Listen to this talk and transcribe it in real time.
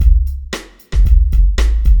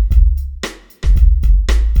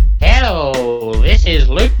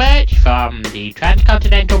the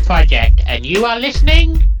Transcontinental Project, and you are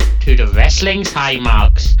listening to the Wrestling's High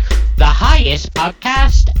Marks, the highest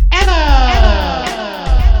podcast ever!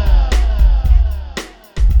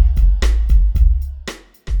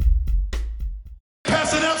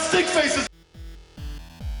 Passing out stick faces!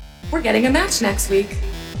 We're getting a match next week.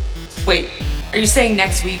 Wait, are you saying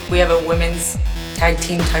next week we have a women's tag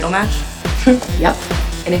team title match? Yep.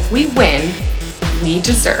 And if we win, we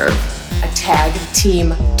deserve a tag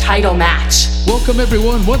team title match. Welcome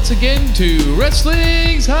everyone once again to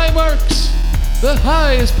Wrestling's High Marks, the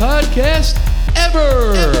highest podcast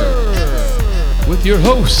ever. With your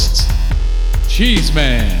hosts, Cheese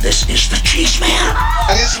Man. This is the Cheese Man.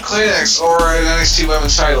 I need some Kleenex or an NXT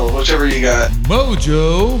Women's title, whichever you got.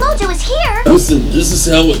 Mojo. Mojo is here. Listen, this is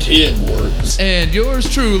how a can works. And yours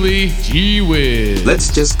truly, G-Wiz.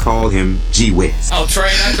 Let's just call him G-Wiz. I'll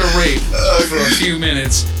try not to rape for a few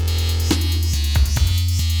minutes.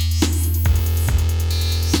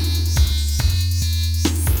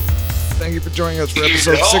 Thank you for joining us for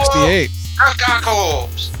episode 68.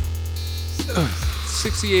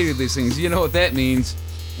 68 of these things. You know what that means.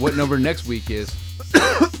 What number next week is?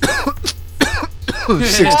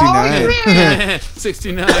 69.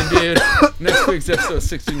 69, dude. Next week's episode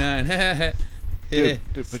 69. Dude,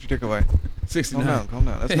 put your dick away. 69. Calm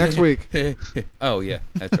down. That's next week. Oh, yeah,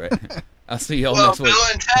 that's right. I'll see y'all Well, next week. Bill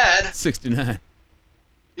and Ted, 69.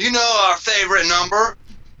 you know our favorite number.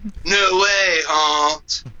 No way,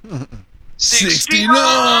 Hans.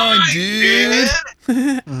 69, dude.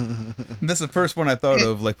 That's the first one I thought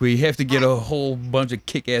of. Like, we have to get a whole bunch of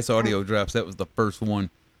kick-ass audio drops. That was the first one.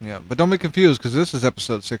 Yeah, but don't be confused because this is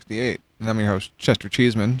episode 68. And I'm your host, Chester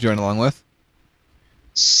Cheeseman, joined along with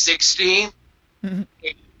 68. And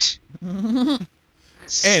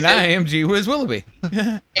I am G-Wiz Willoughby.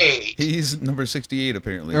 8. He's number 68,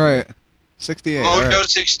 apparently. All right. 68. Mojo all right.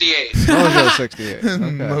 68. Mojo 68. Okay.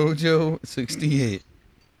 Mojo 68.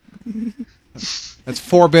 That's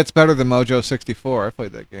 4 bits better than Mojo 64. I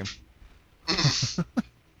played that game.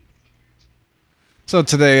 So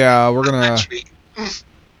today we're gonna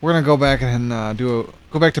go back and go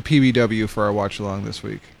back to PBW for our watch along this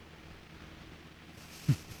week.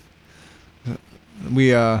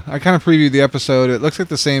 I kind of previewed the episode. It looks like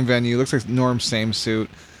the same venue. Looks like Norm's same suit.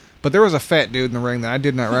 But there was a fat dude in the ring that I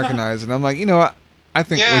did not recognize, and I'm like, you know what? I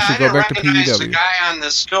think we should go back to PBW. The guy on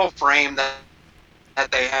the still frame that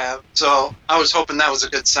they have, so I was hoping that was a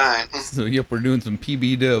good sign. So, yep, we're doing some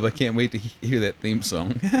PB dub. I can't wait to hear that theme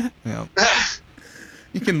song. Yeah.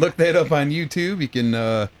 You can look that up on YouTube. You can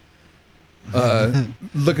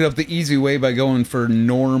look it up the easy way by going for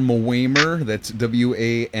Norm Wamer. That's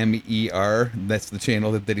Wamer. That's the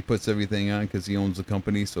channel that he puts everything on because he owns the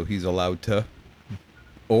company, so he's allowed to.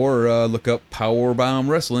 Or look up Powerbomb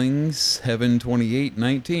Wrestling's Heaven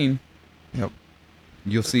 2819. Yep.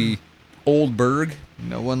 You'll see Oldberg.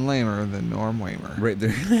 No one lamer than Norm Wamer. Right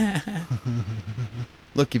there.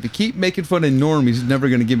 Look, if you keep making fun of Norm, he's never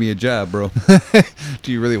going to give me a job, bro.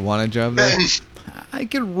 Do you really want a job there? I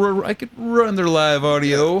could run their live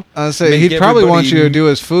audio. I say he'd probably want you to do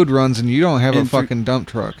his food runs, and you don't have a fucking dump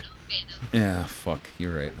truck. Yeah, fuck.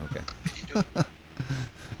 You're right. Okay.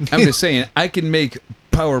 I'm just saying, I can make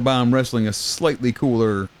Powerbomb Wrestling a slightly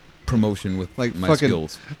cooler promotion with like my fucking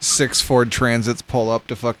skills. 6 Ford Transits pull up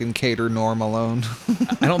to fucking cater Norm alone.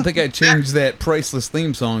 I don't think I changed that priceless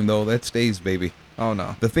theme song though. That stays, baby. Oh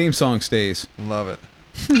no, the theme song stays. Love it.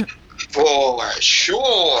 For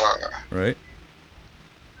sure. Right.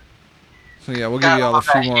 So yeah, we'll give you all a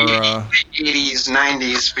few more 80s,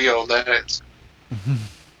 90s feel that it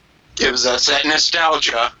gives us that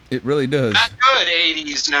nostalgia. It really does. Not good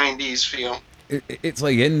 80s, 90s feel. It's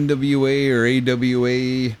like NWA or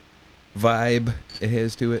AWA vibe it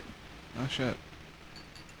has to it. Oh shit.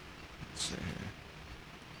 Let's see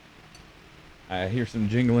here. I hear some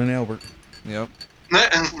jingling, Albert. Yep.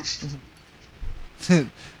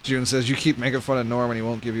 June says you keep making fun of Norm and he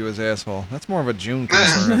won't give you his asshole. That's more of a June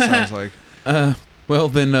concern, it sounds like. Well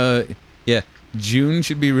then, yeah, June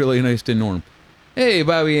should be really nice to Norm. Hey,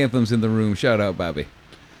 Bobby Anthem's in the room. Shout out, Bobby.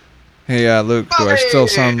 Hey, Luke, do I still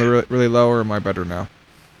sound really low, or am I better now?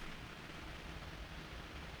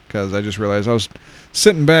 Because I just realized I was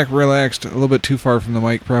sitting back, relaxed, a little bit too far from the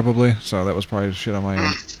mic, probably. So that was probably shit on my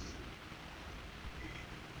end.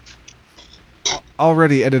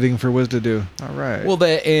 Already editing for Wiz to do. All right. Well,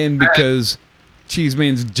 that and because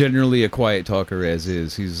Cheeseman's generally a quiet talker, as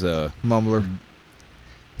is. He's mumbler.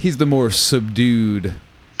 He's the more subdued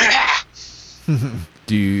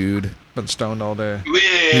dude. Been stoned all day.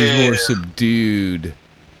 He's more subdued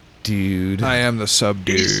dude. I am the subdude.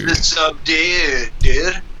 He's the subdued,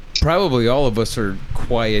 dude. Probably all of us are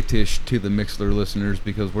quietish to the Mixler listeners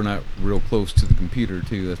because we're not real close to the computer,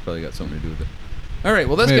 too. That's probably got something to do with it. All right,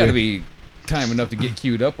 well, that's got to be time enough to get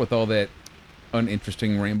queued up with all that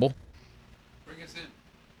uninteresting ramble. Bring us in.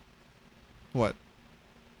 What?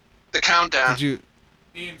 The countdown. Did you?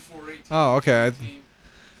 Ian 418. Oh, okay.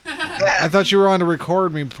 I thought you were on to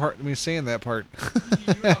record me saying that part.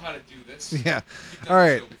 You know how to do this. Yeah. All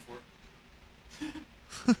right.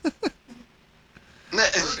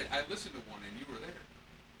 I listened to one and you were there.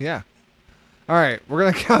 Yeah. All right, we're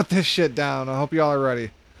gonna count this shit down. I hope y'all are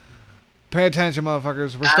ready. Pay attention,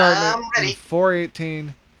 motherfuckers. We're starting I'm at ready.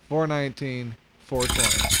 4:18, 4:19,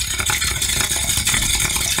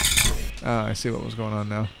 4:20. Oh, I see what was going on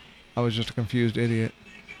now. I was just a confused idiot.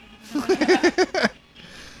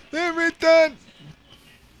 Every time.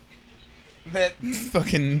 That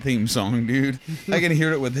fucking theme song, dude. I can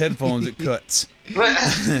hear it with headphones. It cuts.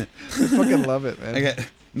 I fucking love it, man. I got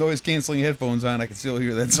noise canceling headphones on. I can still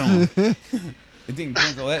hear that song. It didn't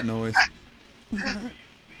cancel that noise.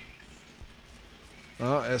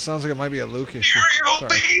 Oh, it sounds like it might be a Luke issue.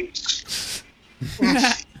 Sorry.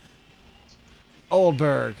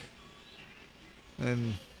 Oldberg.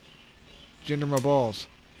 And Jinder my balls.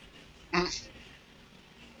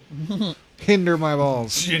 Hinder my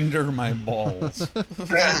balls. Ginger my balls.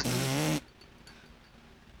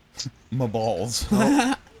 My balls.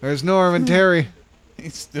 There's Norm and Terry.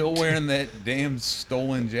 He's still wearing that damn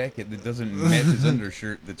stolen jacket that doesn't match his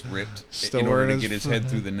undershirt that's ripped Still in order wearing to get his head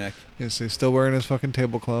through the neck. Yes, he's still wearing his fucking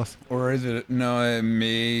tablecloth. Or is it? No,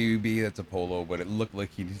 maybe that's a polo, but it looked like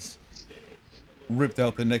he just ripped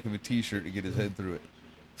out the neck of a t-shirt to get his head through it.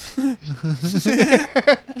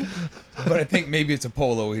 But I think maybe it's a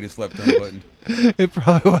polo he just left unbuttoned. It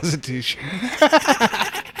probably was a t-shirt.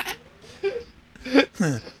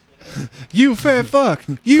 You fat fuck!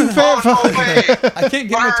 You fat fuck! I can't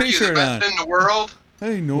get my t-shirt the on. best in the world?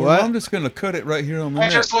 Hey, Norm, What? I'm just going to cut it right here on the I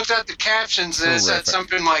neck. just looked at the captions and it said Terrific.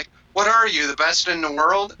 something like, "What are you, the best in the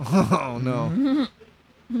world?" Oh no.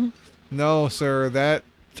 No, sir, that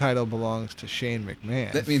title belongs to Shane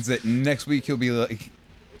McMahon. That means that next week he'll be like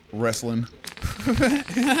wrestling.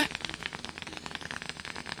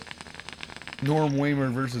 Norm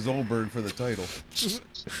Waymer versus Oldberg for the title.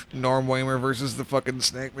 Norm Waymer versus the fucking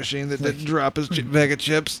snake machine that didn't drop his bag of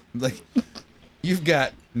chips. Like, you've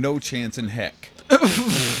got no chance in heck.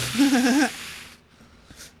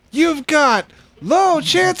 You've got low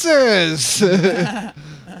chances.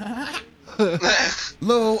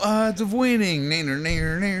 Low odds of winning. Nair,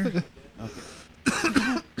 nair, nair.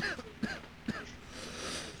 Okay.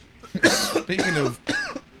 Speaking of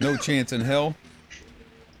no chance in hell,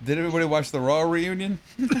 did everybody watch the Raw reunion?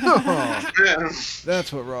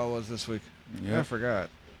 That's what Raw was this week. Yep. I forgot.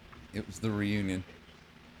 It was the reunion.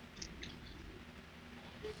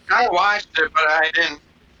 I watched it, but I didn't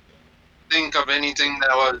think of anything that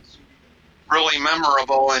was really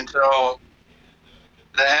memorable until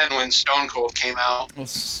the end when Stone Cold came out. Well,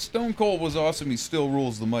 Stone Cold was awesome. He still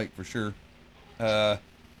rules the mic for sure. I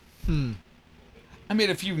made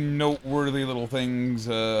a few noteworthy little things,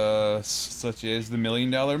 such as the $1 Million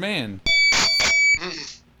Man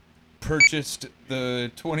purchased the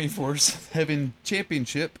 24/7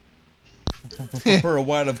 championship for a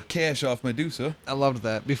wad of cash off Medusa. I loved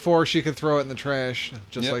that. Before she could throw it in the trash,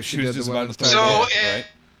 just Yep, like she was did just the about women's to throw title. So it in, right?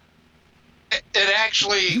 It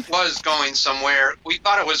actually was going somewhere. We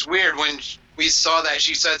thought it was weird when we saw that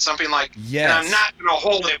she said something like, Yes. "And I'm not going to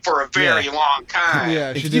hold it for a very long time."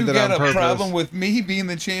 Yeah, she If did you that got on a purpose. problem with me being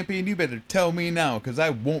the champion, you better tell me now, because I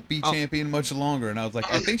won't be champion much longer. And I was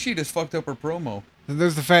like, I think she just fucked up her promo. And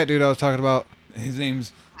there's the fat dude I was talking about. His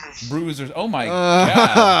name's Bruiser. Oh my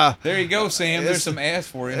god! There you go, Sam. There's some ass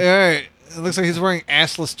for you. All right. It looks like he's wearing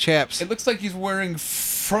assless chaps. It looks like he's wearing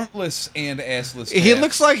frontless and assless. He chaps.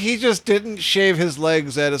 looks like he just didn't shave his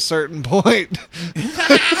legs at a certain point.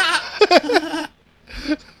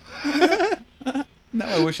 No,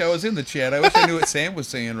 I wish I was in the chat. I wish I knew what Sam was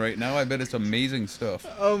saying right now. I bet it's amazing stuff.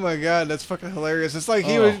 Oh my god, that's fucking hilarious. It's like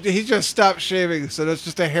Oh. he just stopped shaving, so that's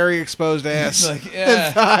just a hairy exposed ass. He's like, and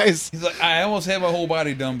yeah. thighs. He's like, I almost have my whole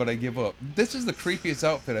body done, but I give up. This is the creepiest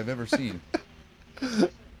outfit I've ever seen.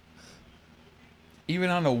 Even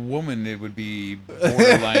on a woman, it would be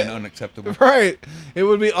borderline unacceptable. Right. It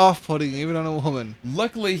would be off-putting even on a woman.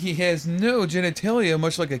 Luckily, he has no genitalia,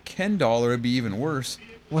 much like a Ken doll, or it'd be even worse.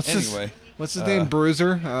 What's his name?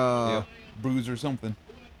 Bruiser? Yeah, Bruise or something.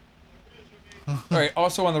 All right,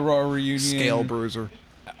 also on the Raw reunion, Scale Bruiser.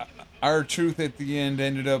 R-Truth at the end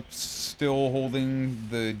ended up still holding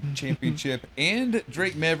the championship, and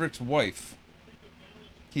Drake Maverick's wife.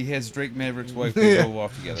 He has Drake Maverick's wife. They Yeah. go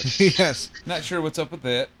off together. Yes. Not sure what's up with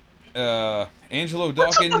that. Angelo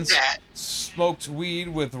What's up with Dawkins that? smoked weed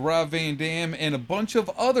with Rob Van Dam and a bunch of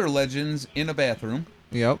other legends in a bathroom.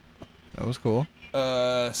 Yep. That was cool.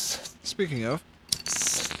 S- Speaking of.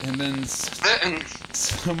 and then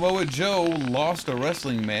Samoa Joe lost a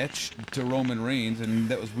wrestling match to Roman Reigns, and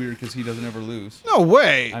that was weird because he doesn't ever lose. No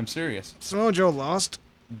way! I'm serious. Samoa Joe lost?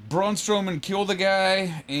 Braun Strowman killed a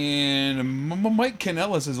guy, and Mike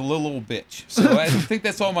Kanellis is a little old bitch. So I think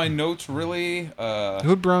that's all my notes, really.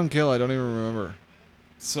 Who'd Braun kill? I don't even remember.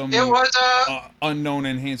 Some It was unknown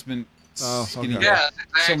enhancement skinny okay. guy. yeah,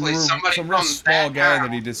 exactly. Somebody some real from small that guy town.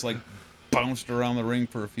 that he just like bounced around the ring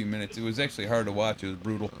for a few minutes. It was actually hard to watch. It was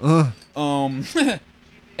brutal.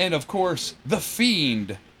 And of course, The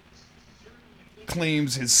Fiend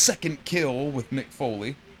claims his second kill with Mick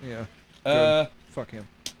Foley. Yeah. Fuck him.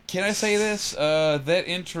 Can I say this? That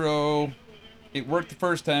intro, it worked the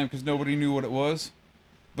first time because nobody knew what it was.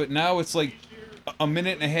 But now it's like a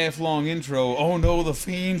minute and a half long intro. Oh no, the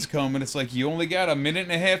Fiend's coming. It's like you only got a minute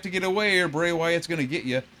and a half to get away or Bray Wyatt's going to get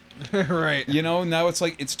you. Right. You know, now it's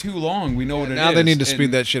like it's too long. We know what it is. Now they need to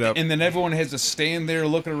speed that shit up. And then everyone has to stand there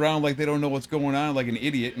looking around like they don't know what's going on, like an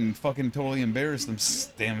idiot, and fucking totally embarrass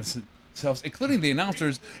themselves, including the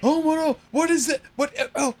announcers. Oh no, what is that? What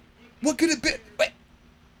could it be? Wait.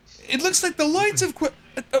 It looks like the lights have quit.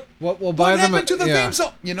 We'll buy what them happened to the yeah. theme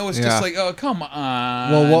song? You know, it's Yeah. just like, oh, come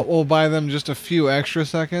on. Well, what we'll buy them just a few extra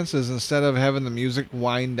seconds is instead of having the music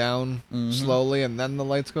wind down slowly and then the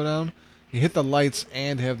lights go down, you hit the lights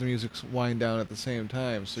and have the music wind down at the same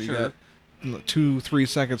time. So you got 2-3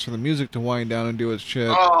 seconds for the music to wind down and do its shit.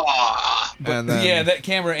 Oh, But and then, yeah, that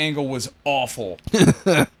camera angle was awful. I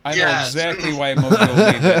know Yes. exactly why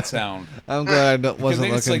Mojo made that sound. I'm glad I Because wasn't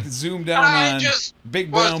they just looking. like zoom down I on just big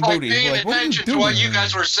was brown like booty. paying Like, what are you attention to doing? what you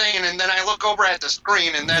guys were saying, and then I look over at the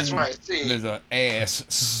screen, and that's what I see. There's an ass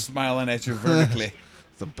smiling at you vertically.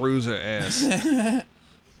 The bruiser ass.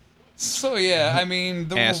 So yeah, I mean,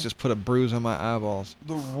 the Ass just put a bruise on my eyeballs.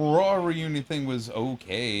 the Raw reunion thing was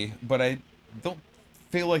okay, but I don't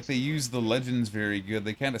feel like they used the legends very good.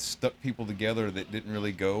 They kind of stuck people together that didn't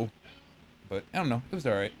really go. But I don't know, it was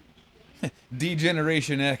all right.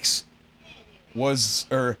 D-Generation X was,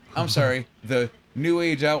 I'm sorry, the New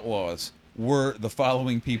Age Outlaws were the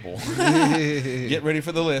following people. Get ready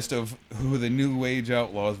for the list of who the New Age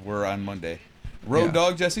Outlaws were on Monday. Road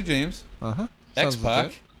Dogg Jesse James, Uh-huh.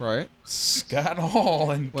 X-Pac, Right. Scott Hall,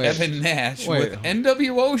 and Wait. Kevin Nash Wait. with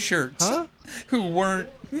NWO shirts, Huh? who weren't.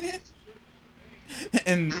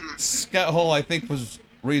 And Scott Hall, I think, was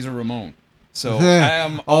Razor Ramon. So I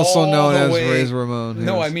am Also all known the as way- Razor Ramon.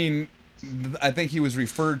 No, yes. I mean, I think he was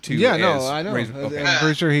referred to. Yeah, as no, I know. Razor. Okay. I'm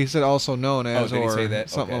pretty sure he said also known as did he or say that?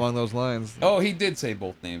 something Okay. along those lines. Oh, he did say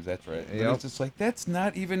both names. That's right. But Yep. it's just like that's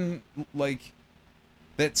not even like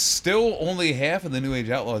that's still only half of the New Age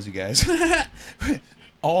Outlaws, you guys.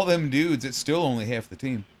 All them dudes, it's still only half the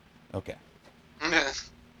team. Okay.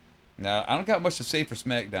 Now I don't got much to say for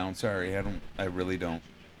SmackDown. Sorry, I really don't.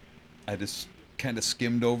 I just kind of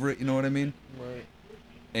skimmed over it. You know what I mean? Right.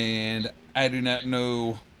 And I do not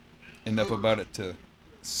know enough about it to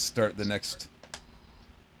start the next.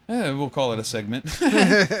 We'll call it a segment.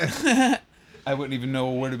 I wouldn't even know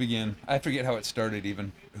where to begin. I forget how it started.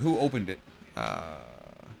 Even who opened it?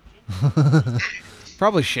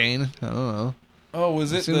 Probably Shane. I don't know. Oh,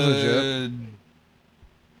 was it Seems the legit.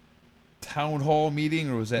 town hall meeting,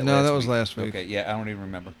 or was that? No, last that was week? last week. Okay, yeah, I don't even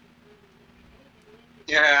remember.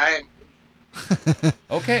 Yeah,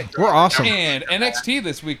 Okay, We're awesome. and NXT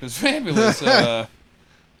this week was fabulous.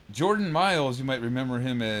 Jordan Miles, you might remember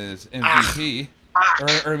him as MVP.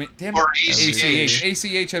 Or I mean, damn it, Or ACH.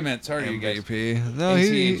 ACH, I meant. Sorry, you guys. MVP. No, ACH,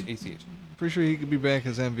 he ACH. pretty sure he could be back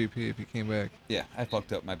as MVP if he came back. Yeah, I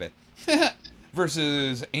fucked up. My bad.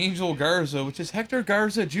 Versus Angel Garza, which is Hector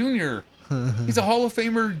Garza Jr. He's a Hall of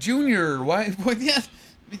Famer Jr. Why? Yeah,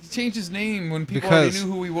 he changed his name when people already Because-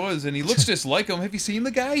 knew who he was, and he looks just like him. Have you seen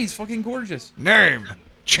the guy? He's fucking gorgeous. Name.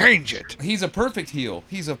 Change it. He's a perfect heel.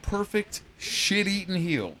 He's a perfect shit-eating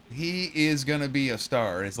heel. He is gonna be a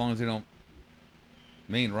star as long as they don't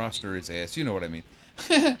main roster his ass. You know what I mean?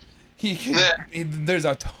 There's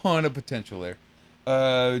a ton of potential there.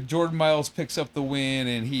 Jordan Miles picks up the win,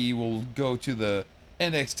 and he will go to the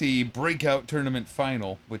NXT Breakout Tournament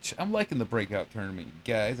final, which I'm liking the Breakout Tournament,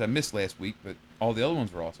 guys. I missed last week, but all the other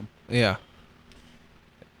ones were awesome. Yeah.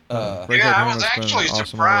 yeah, I was actually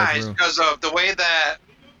surprised because of the way that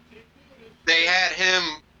they had him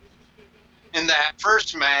in that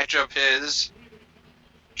first match of his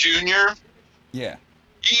Junior. Yeah.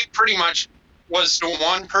 He pretty much was the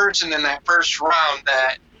one person in that first round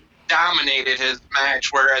that dominated his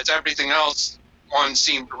match, whereas everything else one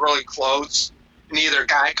seemed really close. neither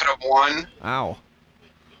guy could have won. Ow.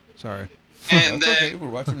 Sorry. And That's then, okay. We're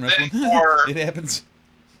watching wrestling. for It happens.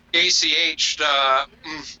 ACH to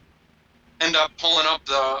end up pulling up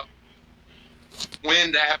the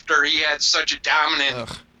win after he had such a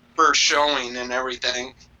dominant first showing and everything.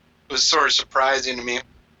 It was sort of surprising to me.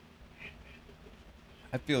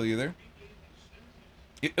 I feel you there.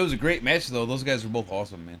 It was a great match, though. Those guys were both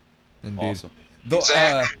awesome, man. Indeed. Awesome. Though,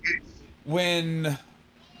 Exactly. when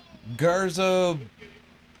Garza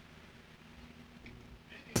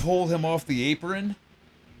pulled him off the apron,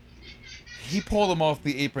 he pulled him off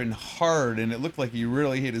the apron hard, and it looked like he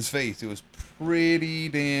really hit his face. It was pretty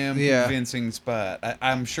damn convincing spot.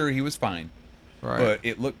 I'm sure he was fine, but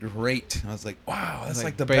it looked great. I was like, wow, that's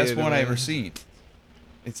like the best one I ever seen.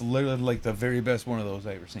 It's literally like the very best one of those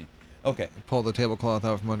I ever seen. Okay. Pulled the tablecloth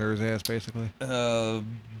out from under his ass, basically.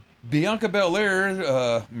 Bianca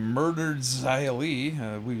Belair murdered Xia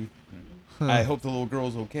Li. I hope the little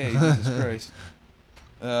girl's okay. Jesus Christ.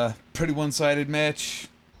 Pretty one-sided match.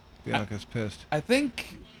 Bianca's pissed. I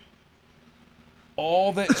think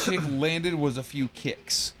all that chick landed was a few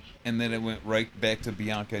kicks, and then it went right back to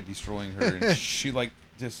Bianca destroying her. And she it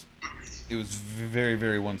was very,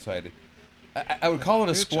 very one-sided. I would call it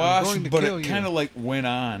a squash, but it kind of like went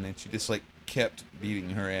on, and she just like kept beating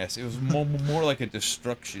her ass. It was more like a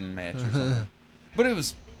destruction match or something. But it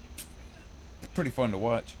was pretty fun to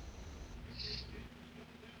watch.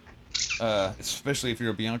 Especially if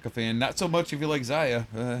you're a Bianca fan. Not so much if you like Xia.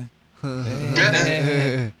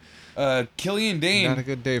 Killian Dane. Not a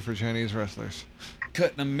good day for Chinese wrestlers.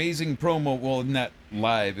 Cut an amazing promo. Well, not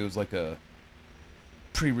live. It was like a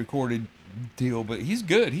pre-recorded deal, but he's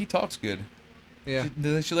good. He talks good. Yeah.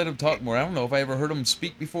 They should let him talk more. I don't know if I ever heard him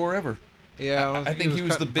speak before ever. Yeah, I think he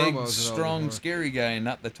was the big, strong, scary guy and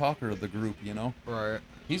not the talker of the group, you know? Right.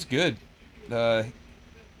 He's good.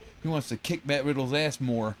 He wants to kick Matt Riddle's ass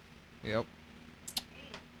more. Yep.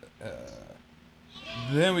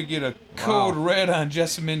 Then we get a code red on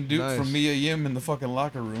Jessamine Duke from Mia Yim in the fucking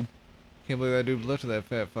locker room. Can't believe that dude lifted that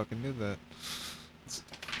fat fucking did that.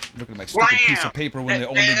 Look at my stupid piece of paper when the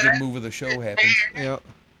only good move of the show happens. Yep.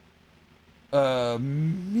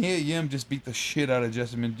 Mia Yim just beat the shit out of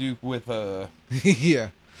Jessamine Duke with a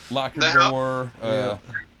locker door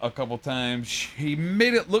a couple times. She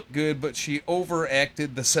made it look good, but she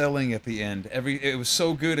overacted the selling at the end. It was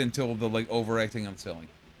so good until the like overacting on selling.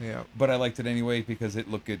 Yeah. But I liked it anyway because it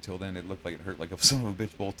looked good till then. It looked like it hurt like a son of a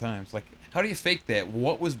bitch both times. Like, how do you fake that?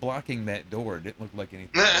 What was blocking that door? It didn't look like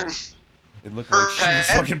anything. It looked like she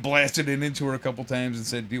fucking blasted it into her a couple times and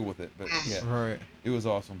said, deal with it. But yeah, right. It was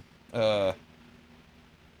awesome. It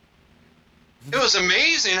was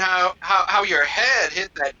amazing how your head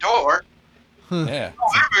hit that door. Yeah.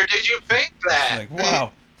 However, did you fake that? Like,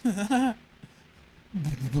 wow.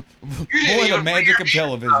 Boy, the magic of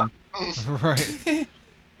television. Right.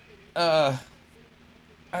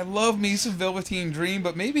 I love me some Velveteen Dream,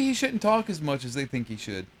 but maybe he shouldn't talk as much as they think he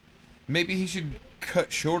should. Maybe he should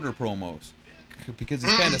cut shorter promos because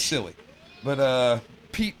it's kind of silly. But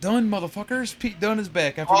Pete Dunne, motherfuckers, Pete Dunne is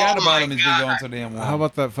back. I forgot about him. He's been going so damn long. How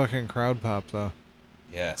about that fucking crowd pop though?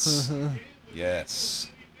 Yes.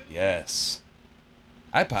 Yes.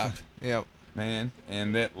 I popped. Yep. Man,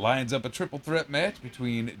 and that lines up a triple threat match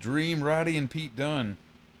between Dream, Roddy, and Pete Dunne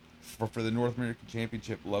for the North American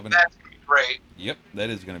Championship. Loving it. That's gonna be great. Yep, that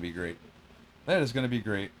is going to be great. That is going to be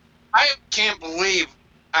great. I can't believe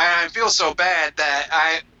I feel so bad that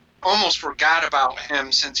I almost forgot about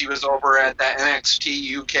him since he was over at that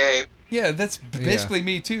NXT UK. Yeah, that's basically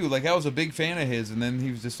me too. Like, I was a big fan of his, and then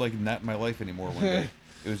he was just like not in my life anymore one day.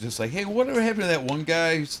 It was just like, hey, whatever happened to that one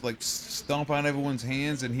guy who's like stomp on everyone's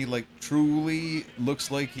hands and he like truly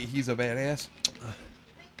looks like he's a badass?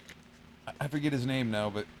 I forget his name now,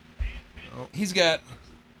 but he's got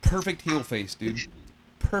perfect heel face, dude.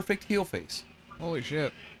 Perfect heel face. Holy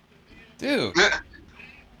shit. Dude.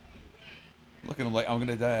 Looking like I'm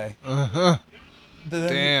gonna die.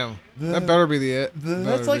 Damn. That better be the it.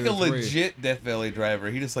 That's like a legit Death Valley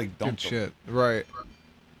driver. He just like dumped him. Shit. Right.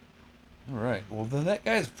 All right. Well, then that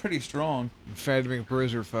guy's pretty strong. Fatty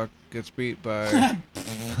McBruiser gets beat by.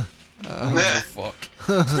 Fuck.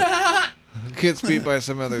 Gets beat by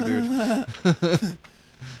some other dude.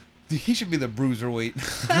 Dude, he should be the bruiserweight.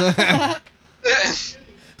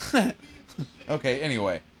 Okay.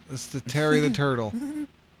 Anyway. It's the Terry the Turtle.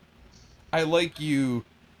 I like you,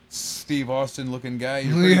 Steve Austin looking guy.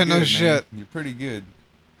 You're pretty good, no man. shit. You're pretty good.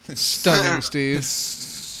 Stunning Steve.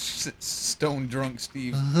 Stone drunk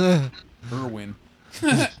Steve. Irwin.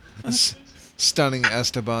 Stunning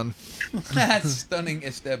Esteban. Stunning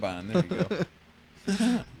Esteban. There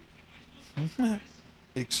you go.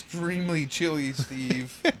 extremely chilly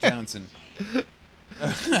Steve Johnson.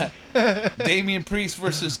 Damian Priest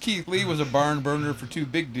versus Keith Lee was a barn burner for two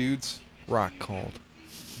big dudes. Rock cold.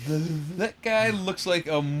 That guy looks like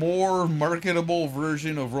a more marketable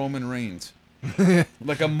version of Roman Reigns.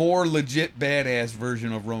 Like a more legit badass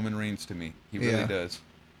version of Roman Reigns to me. He really does.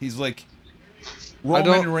 He's like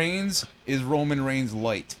Roman Reigns is Roman Reigns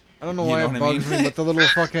light. I don't know why it bugs me, but the little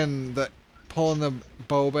fucking pulling the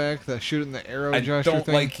bow back, the shooting the arrow gesture thing. I don't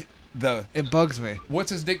like the. It bugs me. What's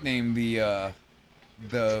his nickname? The.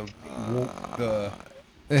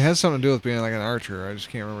 It has something to do with being like an archer. I just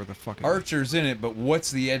can't remember the fucking. Archer's in it, but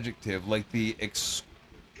what's the adjective? Like the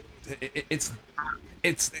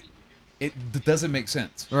it doesn't make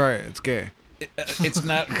sense. Right, it's gay. It's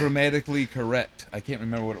not grammatically correct. I can't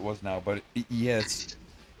remember what it was now, but yes,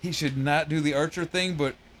 he should not do the Archer thing.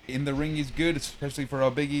 But in the ring, he's good, especially for how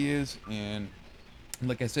big he is. And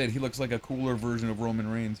like I said, he looks like a cooler version of Roman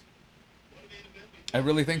Reigns. I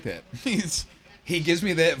really think that he gives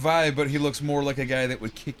me that vibe, but he looks more like a guy that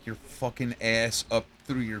would kick your fucking ass up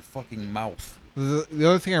through your fucking mouth. The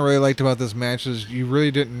other thing I really liked about this match is you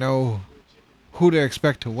really didn't know who to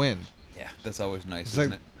expect to win. Yeah, that's always nice,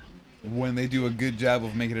 isn't it? When they do a good job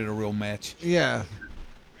of making it a real match. Yeah.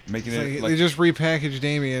 Making it like they just repackaged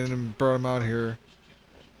Damien and brought him out here.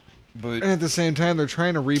 But and at the same time, they're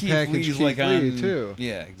trying to repackage Keith Lee, too.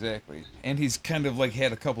 Yeah, exactly. And he's kind of like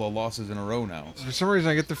had a couple of losses in a row now. For some reason,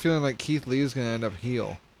 I get the feeling like Keith Lee is going to end up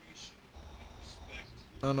heel.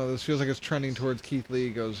 I don't know, this feels like it's trending towards Keith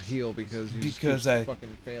Lee goes heel because he's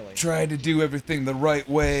fucking failing. Tried to do everything the right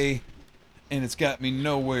way, and it's got me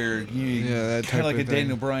nowhere. Yeah, kind of like a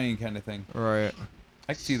Daniel Bryan kind of thing. Right.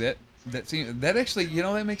 I can see that. That actually,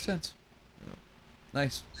 that makes sense.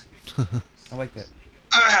 Nice. I like that.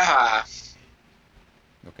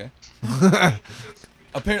 Okay.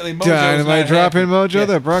 Apparently, Mojo's Dynamite drop in Mojo. Yeah.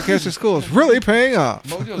 That broadcasting school is really paying off.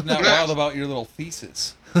 Mojo's not wild about your little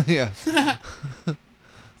thesis. Yeah. It's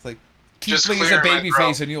like Keith Lee's a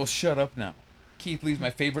babyface, and you'll shut up now. Keith Lee's my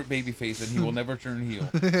favorite babyface, and he will never turn heel.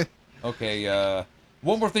 Okay.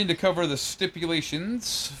 One more thing to cover: the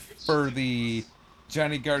stipulations for the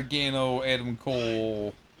Johnny Gargano, Adam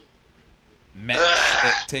Cole match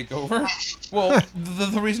at TakeOver. Well,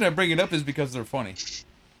 the reason I bring it up is because they're funny.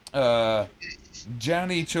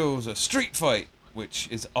 Johnny chose a street fight, which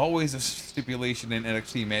is always a stipulation in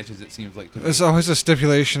NXT matches, it seems like to me. It's always a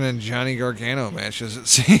stipulation in Johnny Gargano matches, it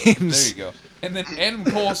seems. There you go. And then Adam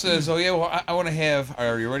Cole says, oh yeah, well, I want to have,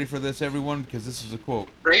 are you ready for this, everyone? Because this is a quote.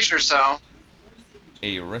 Brace yourself.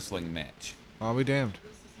 A wrestling match. I'll be damned.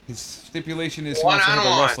 His stipulation is he wants to have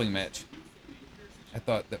a wrestling match. I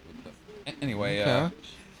thought that was... Anyway, okay.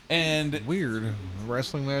 And... Weird. A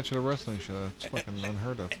wrestling match at a wrestling show. That's fucking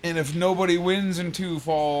unheard of. And if nobody wins in 2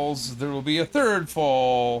 falls, there will be a 3rd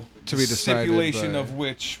fall. To be decided stipulation of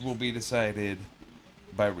which will be decided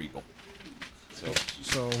by Regal.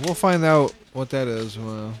 So we'll find out what that is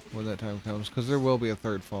when that time comes, because there will be a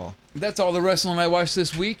 3rd fall. That's all the wrestling I watched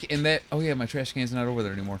this week, and that... Oh yeah, my trash can's not over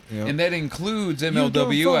there anymore. Yep. And that includes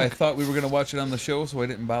MLW. I thought we were going to watch it on the show, so I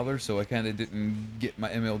didn't bother, so I kind of didn't get my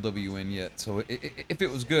MLW in yet. So if it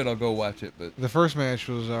was good, I'll go watch it. But the first match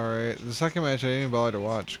was alright. The second match I didn't even bother to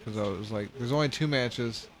watch, because I was like, there's only 2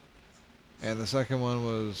 matches, and the second one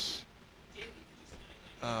was...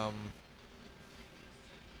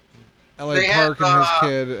 L.A. Park and his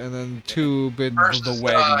kid, and then 2 bid versus, the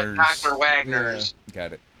Wagners. Dr. Wagners. Yeah.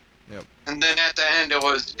 Got it. Yep. And then at the end it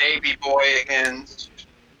was Davey Boy against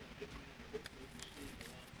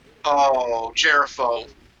Jericho.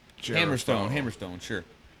 Hammerstone, sure.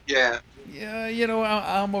 Yeah. Yeah,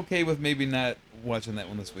 I'm okay with maybe not watching that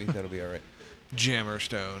one this week. That'll be all right.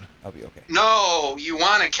 Jammerstone. I'll be okay. No, you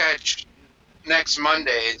want to catch next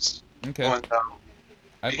Monday's one,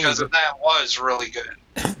 though. Because that was really good.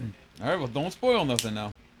 All right, well, don't spoil nothing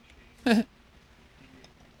now.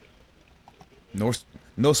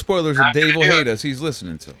 No spoilers. If Dave will hate us, he's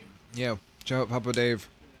listening, so. Yeah, shout out Papa Dave.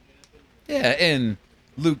 Yeah, and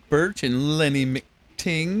Luke Birch and Lenny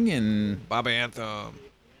McTing and Bobby Anthem.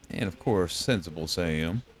 And, of course, Sensible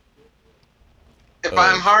Sam. If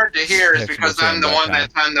I'm hard to hear, it's because I'm the one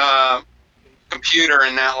that's on the computer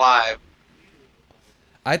and not live.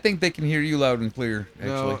 I think they can hear you loud and clear, actually.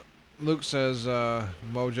 No, Luke says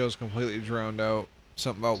Mojo's completely drowned out.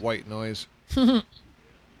 Something about white noise.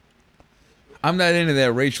 I'm not into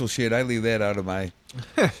that racial shit. I leave that out of my...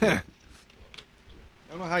 I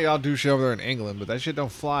don't know how y'all do shit over there in England, but that shit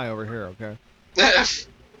don't fly over here, okay?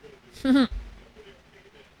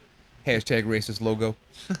 Hashtag racist logo.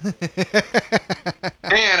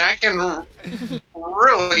 Man, I can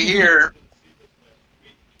really hear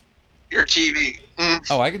Your TV.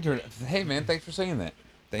 Oh, I can turn it. Hey, man, thanks for saying that.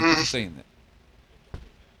 Thank you for saying that.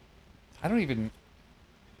 I don't even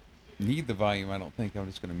need the volume. I don't think. I'm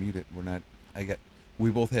just gonna mute it. We're not.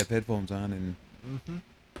 We both have headphones on, and.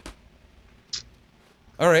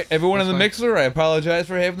 All right, everyone in the mixer. I apologize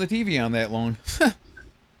for having the TV on that long.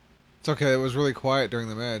 It's okay. It was really quiet during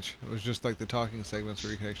the match. It was just like the talking segments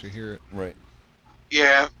where you could actually hear it. Right.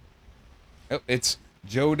 Yeah. Oh, it's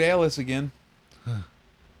Joe Dallas again.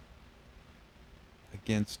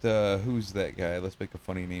 Against who's that guy? Let's make a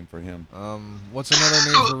funny name for him. What's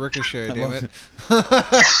another name for Ricochet? Damn it.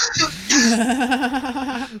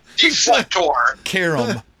 Deflector.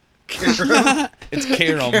 Karam. It's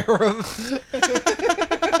Karam.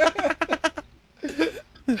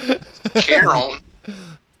 Karam.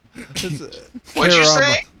 What'd you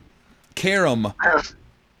say? Karam.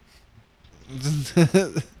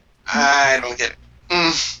 I don't get it.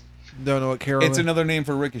 Don't know what Karam It's another name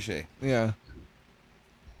for Ricochet. Yeah.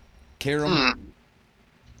 Karam.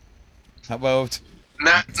 How about?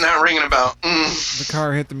 Not ringing a bell. The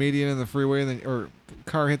car hit the median in the freeway, and then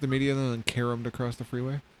car hit the median and then Karam'd across the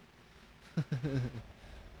freeway.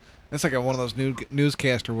 That's like one of those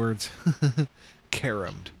newscaster words.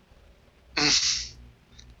 Karam'd.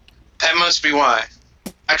 That must be why.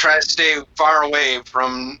 I try to stay far away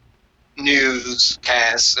from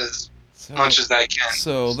newscasts as much as I can.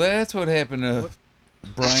 So that's what happened to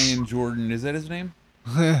Brian Jordan. Is that his name?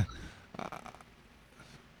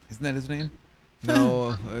 Isn't that his name?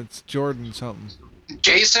 No, it's Jordan something.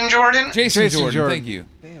 Jason Jordan? Jason Jordan. Thank you.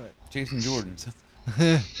 Damn it. Jason Jordan.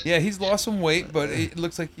 Yeah, he's lost some weight, but it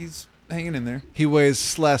looks like he's hanging in there. He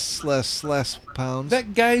weighs less pounds.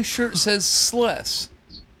 That guy's shirt says Sless.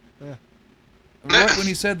 Yeah. Right when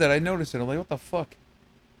he said that, I noticed it. I'm like, what the fuck?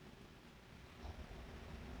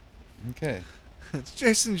 Okay. It's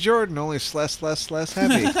Jason Jordan, only less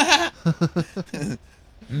heavy.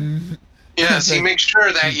 Yes, he makes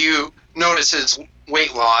sure that you notice his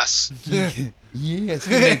weight loss. Yes,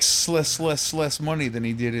 he makes less money than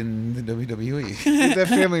he did in the WWE. That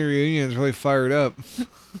family reunion is really fired up.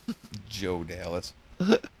 Joe Dallas.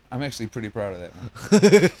 I'm actually pretty proud of that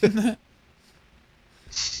one.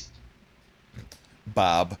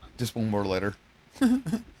 Bob. Just one more letter.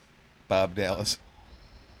 Bob Dallas.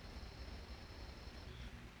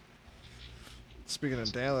 Speaking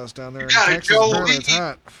of Dallas, down there in gotta Texas, go, apparently it's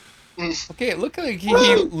hot. Okay, it looked like he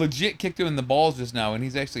legit kicked him in the balls just now, and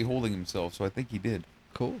he's actually holding himself, so I think he did.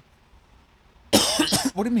 Cool.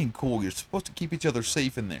 What do you mean cool? You're supposed to keep each other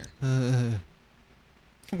safe in there.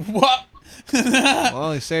 What?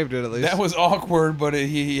 Well, he saved it at least. That was awkward, but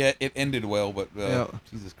it ended well, but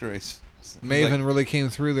Jesus Christ. Maven really came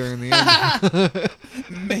through there in the end.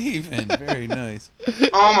 Maven, very nice.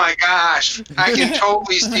 Oh my gosh, I can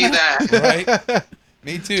totally see that. Right?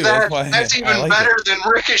 Me too. That's even better than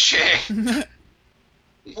Ricochet.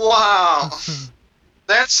 Wow.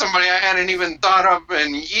 That's somebody I hadn't even thought of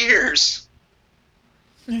in years.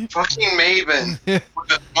 Fucking Maven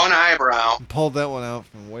with one eyebrow. Pulled that one out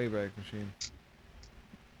from Wayback Machine.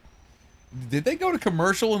 Did they go to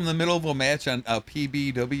commercial in the middle of a match on a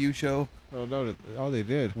PBW show? Oh, no. Oh, they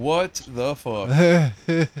did. What the fuck?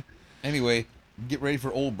 Anyway, get ready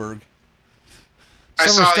for Oldberg.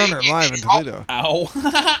 Summer Stunner live in Toledo. Ow.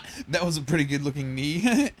 That was a pretty good looking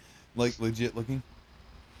knee. Like, legit looking.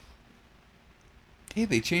 Hey,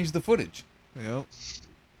 they changed the footage. Yep.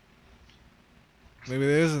 Maybe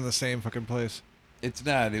it is in the same fucking place. It's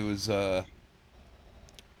not. It was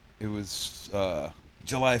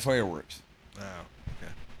July fireworks. Oh,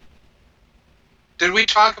 okay. Did we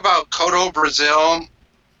talk about Kodo Brazil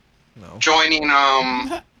No. joining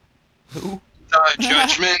Who?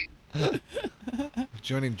 Judgment?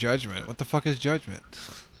 Joining Judgment. What the fuck is Judgment?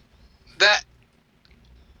 That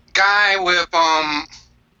guy with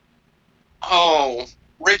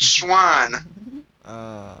Rich Swann.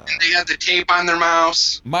 And they had the tape on their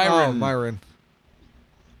mouths. Myron. Oh, Myron.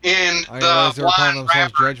 And I realized the they were calling blonde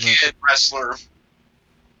themselves rapper Judgment. kid wrestler.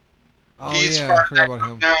 Oh, He's yeah, I part of forgot that about him.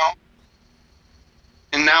 group now.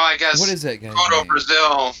 And now I guess What is that guy's Kodo name?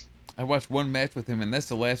 Brazil. I watched one match with him, and that's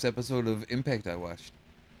the last episode of Impact I watched.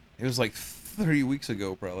 It was like 3 weeks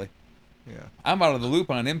ago, probably. Yeah. I'm out of the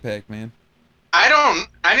loop on Impact, man. I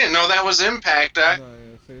didn't know that was Impact. No, yeah,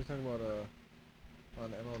 so you're talking about on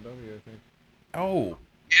MLW, I think. Oh.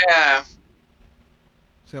 Yeah.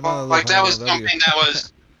 See, I'm on the Like loop that on was MLW. something that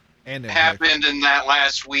was And Impact. happened in that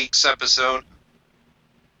last week's episode.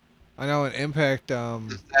 I know in Impact,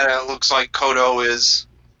 That it looks like Kodo is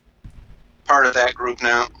part of that group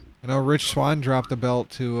now. I know Rich Swann dropped the belt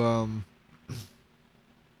to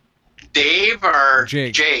Dave or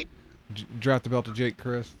Jake. Jake? dropped the belt to Jake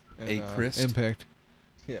Chris, A Christ? Impact.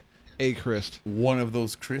 Yeah. A Christ. One of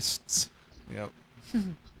those Christs. Yep.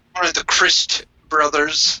 One of the Christ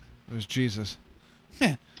brothers. It was Jesus.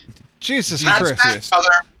 Jesus Not Christ. that brother.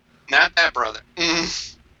 Not that brother.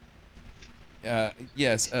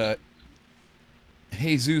 Yes.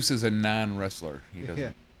 Jesus is a non-wrestler. He doesn't.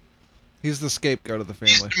 Yeah. He's the scapegoat of the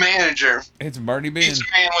He's family. the manager. It's Marty Bean. He's the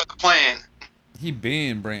man with the plan. He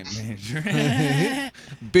been brand manager.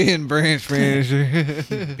 Being branch manager.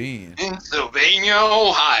 He been. In Sylvania,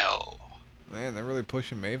 Ohio. Man, they're really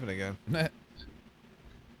pushing Maven again.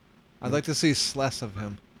 I'd like to see less of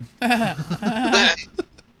him.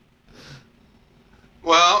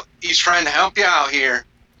 Well, he's trying to help you out here.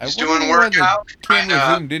 He's doing workout.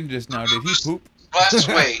 Camera zoomed in just now. Did he poop? Less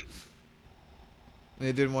weight.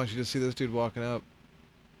 They didn't want you to see this dude walking up.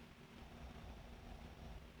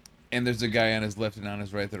 And there's a guy on his left and on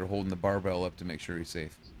his right that are holding the barbell up to make sure he's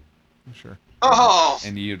safe. Sure. Oh,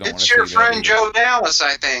 And you don't want it's to your see that friend either. Joe Dallas,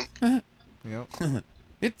 I think. Yep.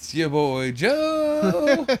 It's your boy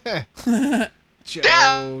Joe.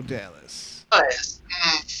 Joe Dallas. That's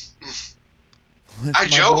I my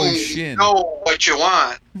Joe boy Shin. know what you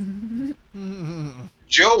want.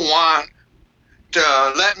 Joe want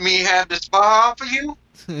to let me have the spa for you.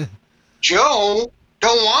 Joe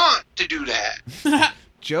don't want to do that.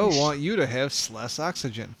 Joe want you to have less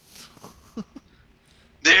oxygen.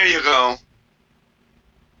 There you go.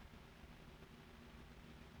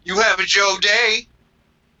 You have a Joe day.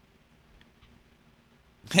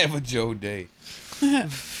 Have a Joe day.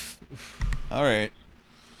 All right.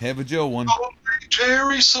 Have a Joe one. Oh,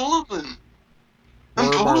 Jerry Sullivan. I'm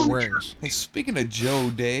Or more totally rings. Hey, speaking of Joe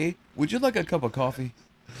Day, would you like a cup of coffee?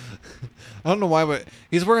 I don't know why, but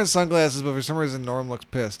he's wearing sunglasses, but for some reason Norm looks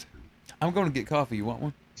pissed. I'm going to get coffee. You want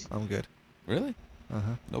one? I'm good. Really?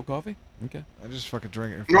 Uh-huh. No coffee? Okay. I just fucking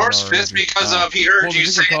drink it. North's pissed because of he heard Well, you drink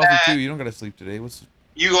say some coffee that too. You don't got to sleep today. What's?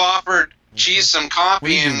 you offered Cheese some What coffee, are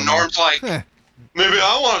you doing and tomorrow? Norm's like, Heh. maybe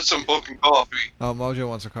I want some fucking coffee. Oh, Mojo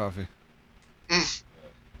wants a coffee.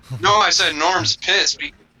 No, I said Norm's pissed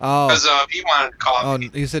because Oh. he wanted Oh, coffee.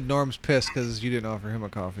 he said Norm's pissed because you didn't offer him a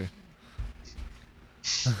coffee.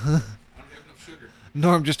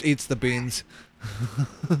 Norm just eats the beans.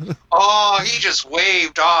 Oh, he just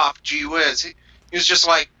waved off. Gee whiz. He was just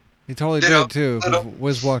like, He totally Ditto. did too. 'Cause Ditto.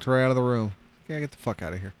 Wiz walked right out of the room. Yeah, get the fuck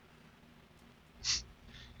out of here.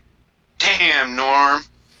 damn, Norm.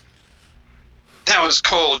 That was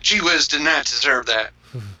cold. Gee whiz did not deserve that.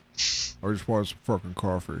 I just wanted some fucking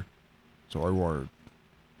coffee. So I wanted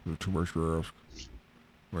too much to ask.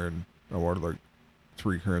 And I wanted like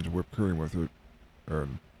 3 cans of whipped cream with it.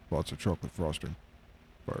 And lots of chocolate frosting.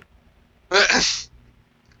 But it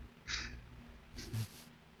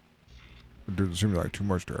didn't seem like too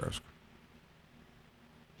much to ask.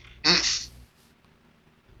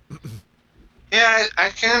 Yeah, I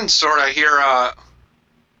can sort of hear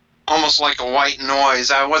almost like a white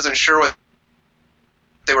noise. I wasn't sure what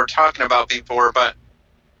they were talking about before, but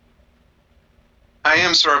I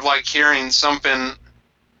am sort of like hearing something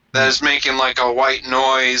that is making like a white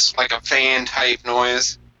noise, like a fan type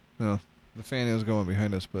noise. No, the fan is going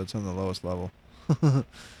behind us, but it's on the lowest level.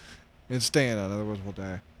 It's staying on, otherwise we'll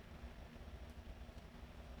die.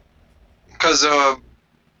 Because I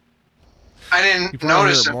You didn't probably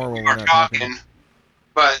notice hear it it more when when we we're were not talking, talking.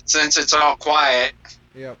 but since it's all quiet,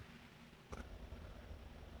 Yep.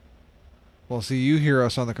 Well, see, you hear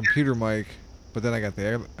us on the computer mic, but then I got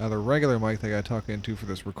the other regular mic that I got to talk into for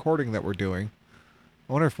this recording that we're doing.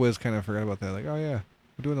 I wonder if Wiz kind of forgot about that. Like, oh yeah,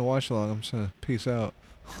 we're doing the watch along. I'm just gonna peace out.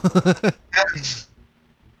 It's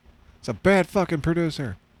a bad fucking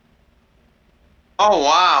producer. oh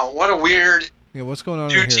wow, what a weird Yeah, what's going on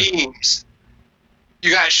two in here? teams.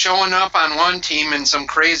 You guys showing up on one team and some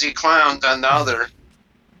crazy clowns on the other.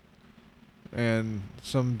 And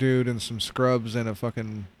some dude in some scrubs and a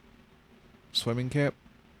fucking swimming cap.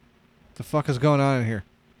 What the fuck is going on in here?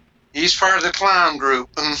 He's part of the clown group.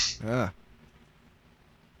 Ah,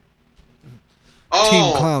 Oh,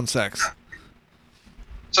 team clown sex.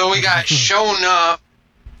 so we got shown up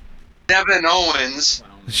Devin Owens.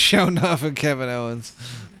 Shown off of Kevin Owens.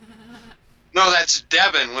 No, that's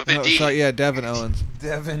Devin with a Oh, D. sorry, yeah, Devin Owens.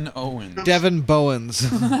 Devin Owens. Devin Bowens.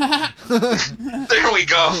 There we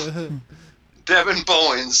go. Devin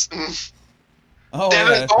Bowens. Oh,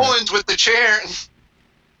 Devin yeah, that's right. Bowens with the chair.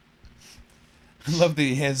 I love that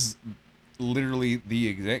he has literally the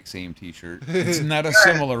exact same T-shirt. It's not a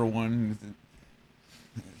similar one.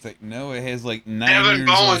 It's like, no, it has like 9 Devin years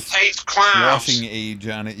Bowens of hates clowns. washing age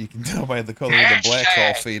on it. You can tell by the color of the black's all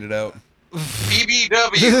Hashtag. faded out.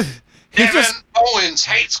 BBW. He Devin just- Owens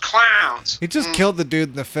hates clowns. He just killed the dude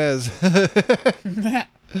in the fez.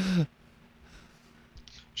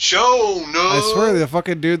 Show no. I swear the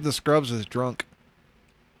fucking dude in the scrubs is drunk.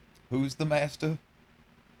 Who's the master?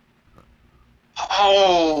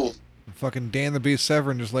 Oh. Fucking Dan the Beast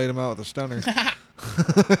Severn just laid him out with a stunner.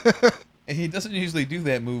 And he doesn't usually do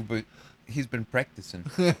that move, but he's been practicing.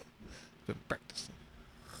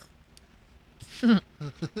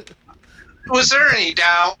 Was there any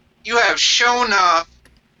doubt? You have shown up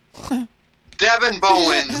Devin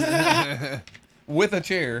Bowens With a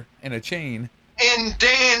chair and a chain. and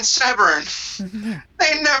Dan Severn.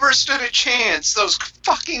 They never stood a chance, those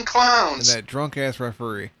fucking And clowns. that drunk ass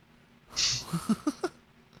referee.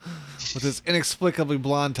 With his inexplicably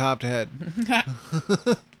blonde topped head.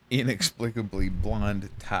 Inexplicably blonde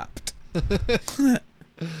topped.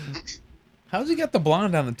 How's he got the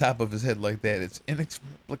blonde on the top of his head like that? It's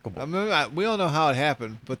inexplicable. I mean, we don't know how it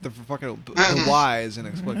happened, but the why is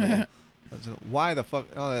inexplicable. Why the fuck?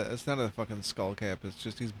 Oh, it's not a fucking skull cap. It's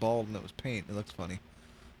just he's bald and it was paint. It looks funny.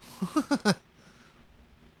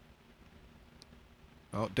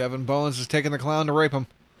 Oh, Devin Bowens is taking the clown to rape him.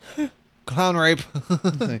 Clown rape.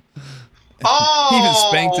 Oh! He even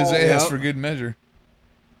spanked his ass Yep. for good measure.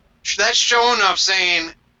 That's showing up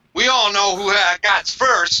saying, we all know who got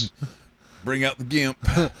first. Bring out the gimp.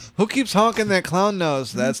 Who keeps honking that clown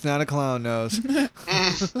nose? That's not a clown nose.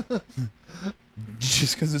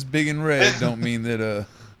 Just because it's big and red don't mean that,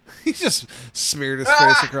 He just smeared his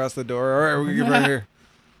face across the door. All right, we're gonna get right here.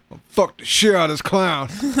 Well, fuck the shit out of this clown.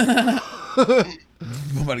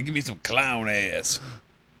 Nobody give me some clown ass.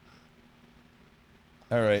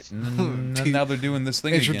 All right, now they're doing this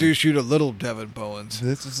thing Introduce you to little Devin Bowens.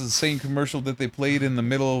 This is the same commercial that they played in the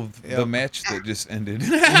middle of the match that just ended.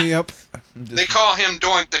 Yep. They call him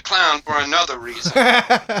Doink the Clown for another reason.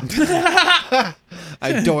 I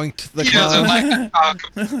doinked the He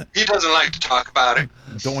clown. He doesn't like to talk about it.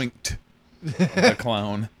 Doinked the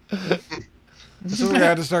clown. So we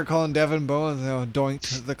got to start calling Devin Bowens now.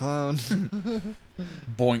 Doinked the clown.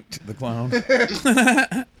 Boinked the clown.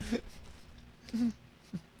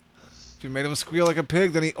 If you made him squeal like a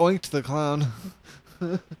pig, then he oinked the clown.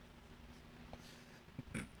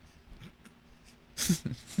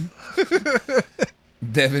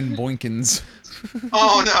 Devin Boinkins.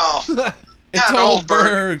 Oh no. It's Not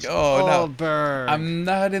Oldberg. Oh no. Oldberg. I'm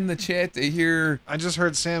not in the chat to hear. I just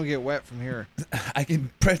heard Sam get wet from here. I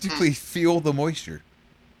can practically feel the moisture.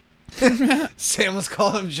 Sam was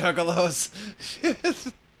calling him juggalos.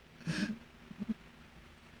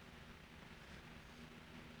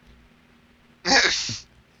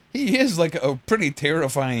 He is like a pretty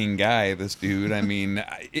terrifying guy, this dude. I mean,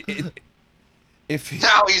 if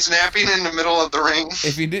Now he's napping in the middle of the ring.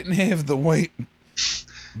 if he didn't have the white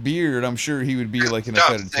beard, I'm sure he would be like in a Tough,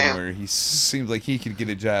 fetid Sam. somewhere. He seems like he could get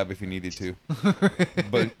a job if he needed to.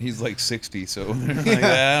 But he's like 60, so like,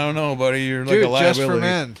 I don't know, buddy. You're like Dude, a liability. just for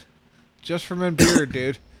men. Just for men beard,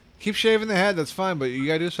 dude. Keep shaving the head, that's fine, but you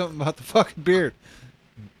gotta do something about the fucking beard.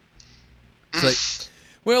 It's like,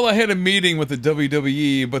 well, I had a meeting with the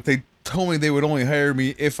WWE, but they told me they would only hire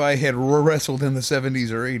me if I had wrestled in the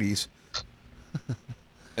 70s or 80s.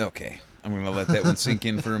 Okay, I'm going to let that one sink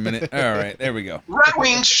in for a minute. All right, there we go. Red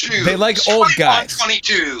Wings Shoes. They like old guys.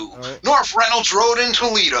 2122. Right. North Reynolds Road in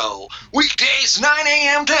Toledo. Weekdays 9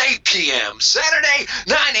 a.m. to 8 p.m. Saturday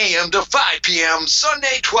 9 a.m. to 5 p.m.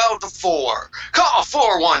 Sunday 12 to 4. Call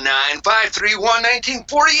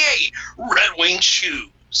 419-531-1948. Red Wings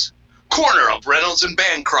Shoes. Corner of Reynolds and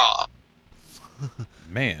Bancroft.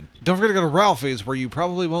 Man. Don't forget to go to Ralphie's, where you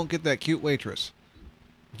probably won't get that cute waitress.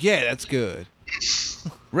 Yeah, that's good.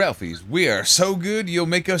 Ralphie's, we are so good you'll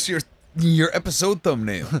make us your episode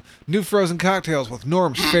thumbnail. New frozen cocktails with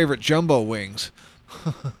Norm's favorite jumbo wings.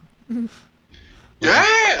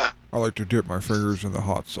 Yeah. I like to dip my fingers in the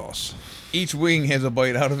hot sauce. Each wing has a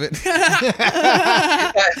bite out of it.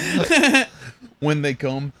 When they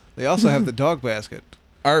come. They also have the dog basket.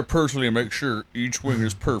 I personally make sure each wing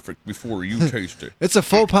is perfect before you taste it. It's a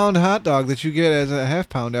full pound hot dog that you get as a half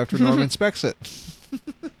pound after Norm inspects it.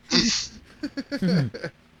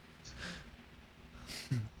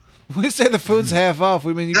 We say the food's half off.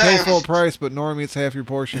 We mean you pay full price, but Norm eats half your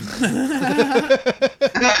portion.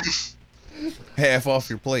 Half off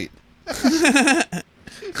your plate.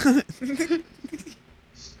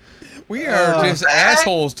 We are just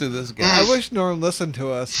assholes to this guy. I wish Norm listened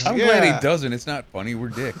to us. I'm glad he doesn't. It's not funny. We're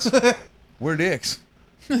dicks. We're dicks.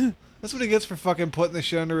 That's what he gets for fucking putting the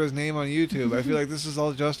shit under his name on YouTube. I feel like this is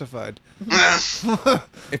all justified.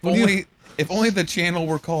 If only the channel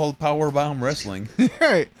were called Power Bomb Wrestling.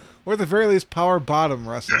 Right. Or at the very least, Power Bottom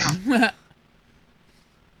Wrestling.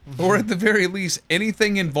 Or at the very least,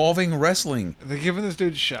 anything involving wrestling. They're giving this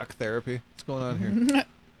dude shock therapy. What's going on here?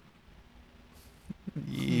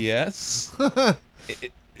 guess.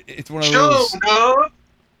 It's one of Show those enough.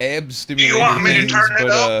 ab stimulator You want me to things, turn it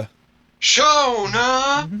but up? Show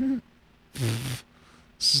enough.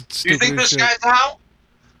 You think this guy's out?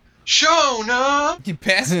 Show enough. he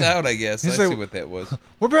passed out, I guess. He's I like, see what that was.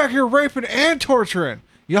 We're back here raping and torturing.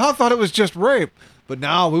 Y'all thought it was just rape, but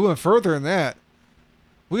now we went further than that.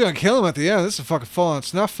 We gonna kill him at the end. This is a fucking full-on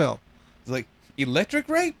snuff film. It's like electric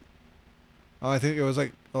rape. Oh, I think it was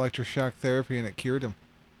like electroshock therapy, and it cured him.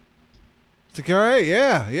 It's like, all right,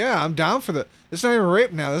 yeah, I'm down for that. It's not even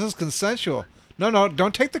rape now. This is consensual. No,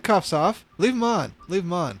 don't take the cuffs off. Leave them on.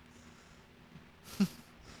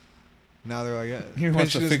 Now they're like, He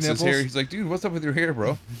wants to pinching fix his nipples. hair. He's like, dude, what's up with your hair,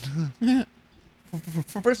 bro?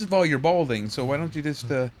 First of all, you're balding, so why don't you just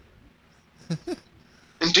Dude,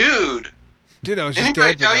 Dude, I was just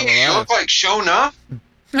anybody dead, tell but you not you alive. look like Show Enough?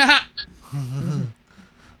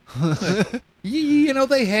 you know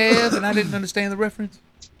they have, and I didn't understand the reference.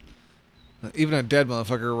 Even a dead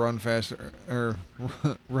motherfucker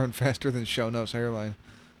run faster than Show No's hairline.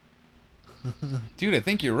 Dude, I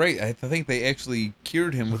think you're right. I think they actually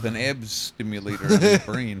cured him with an ab stimulator in his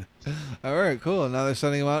brain. All right, cool. Now they're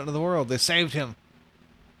sending him out into the world. They saved him.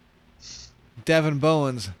 Devin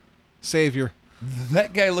Bowens, savior.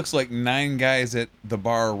 That guy looks like 9 guys at the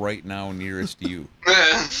bar right now nearest you.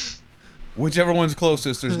 Whichever one's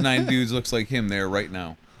closest, there's 9 dudes looks like him there right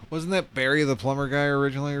now. Wasn't that Barry the plumber guy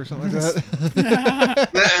originally or something like that?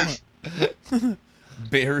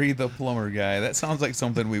 Barry the plumber guy. That sounds like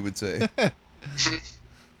something we would say.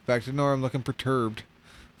 Back to Norm looking perturbed.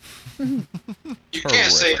 You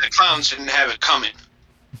can't say the clowns didn't have it coming.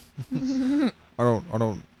 I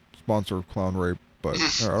don't sponsor clown rape, but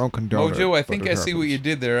I don't condone it. Mojo, I but think it I see what happens. you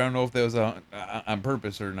did there. I don't know if that was on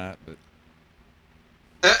purpose or not, but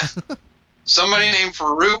Somebody named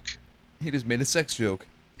Farouk. he just made a sex joke.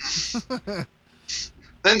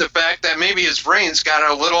 Then the fact that maybe his brain's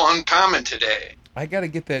got a little uncommon today. I gotta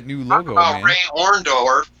get that new logo, Talk about man. Ray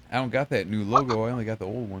Orndorff. I don't got that new logo. I only got the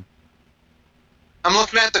old one. I'm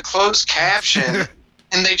looking at the closed caption,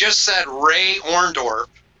 and they just said Ray Orndorff.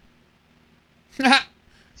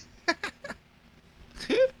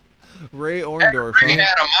 Ray Orndorff. He Huh?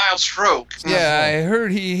 had a mild stroke. Yeah, I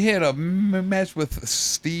heard he had a match with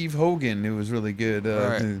Steve Hogan. It was really good.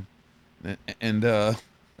 Right. And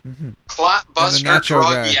Clot And buster the nacho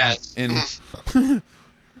drug, guy. yes. and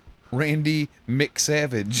Randy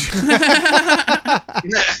McSavage.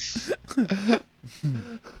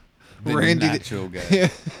 The Randy- Nacho guy.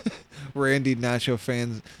 Randy Nacho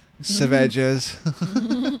fans, Savages.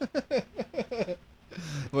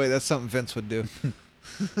 Wait, that's something Vince would do.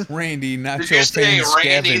 Randy Did you Nacho say fan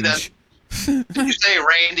Randy scavenge. Did you say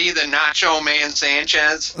Randy the Nacho Man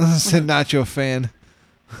Sanchez? Said Nacho fan.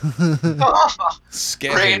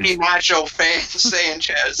 Scavenge. Randy Nacho Fan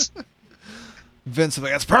Sanchez. Vince is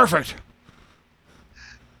like, that's perfect.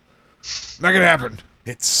 Make it happen.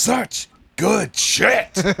 It's such good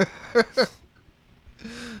shit.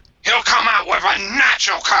 He'll come out with a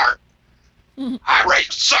nacho cart. I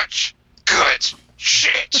rate such good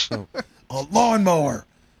shit. A lawnmower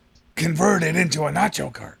converted into a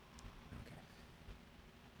nacho cart.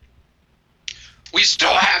 We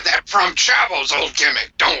still have that from Chavo's old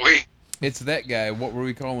gimmick, don't we? It's that guy. What were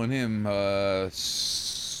we calling him?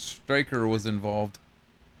 Striker was involved.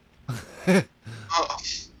 Oh.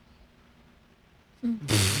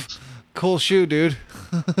 Cool shoe, dude.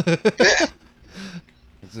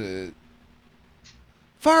 It's a,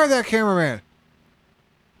 Fire that cameraman.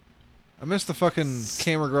 I missed the fucking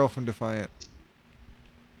camera girl from Defiant.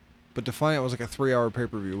 But Defiant was like a 3-hour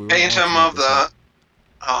pay-per-view. We Phantom of the...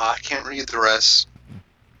 Oh, I can't read the rest.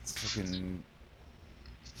 it's fucking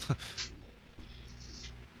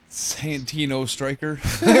Santino Striker.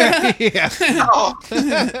 Yeah. Oh,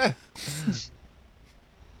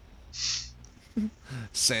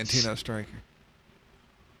 Santino Striker.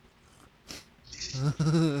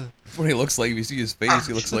 What he looks like, if you see his face,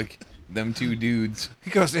 he looks like them 2 dudes. He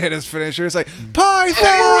goes to hit his finisher. It's like, what were we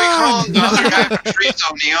calling Python! the other guy for treats,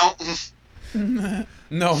 O'Neil?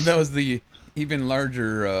 No, that was the even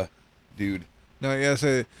larger dude. No, yeah,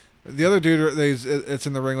 so the other dude it's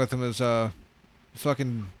in the ring with him is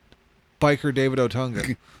fucking biker David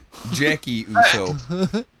Otunga. Jackie Uso.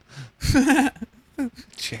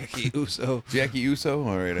 Jackie Uso. Jackie Uso?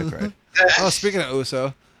 Alright, I tried. Oh, speaking of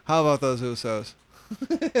Uso, how about those Usos?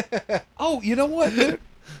 Oh, you know what?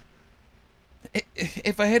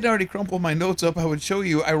 If I hadn't already crumpled my notes up, I would show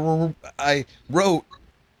you. I wrote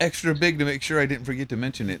extra big to make sure I didn't forget to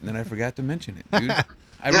mention it, and then I forgot to mention it, dude.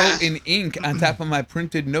 I wrote in ink on top of my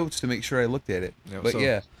printed notes to make sure I looked at it. Yeah, But so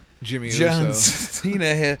yeah, Jimmy John Uso.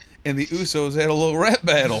 Cena and the Usos had a little rap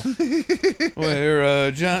battle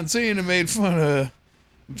where John Cena made fun of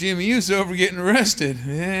Jimmy Uso for getting arrested,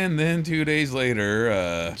 and then 2 days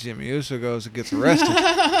later, Jimmy Uso goes and gets arrested.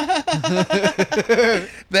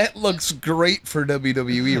 That looks great for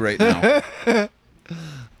WWE right now.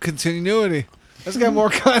 Continuity. That's got more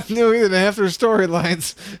continuity than half their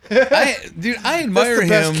storylines. I admire him.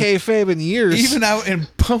 That's the best kayfabe in years. Even out in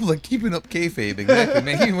public, keeping up kayfabe. Exactly,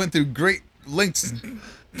 man. He went through great lengths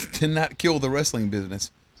to not kill the wrestling business.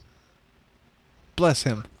 Bless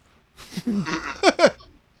him.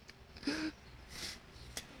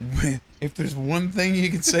 If there's one thing you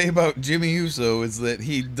can say about Jimmy Uso, is that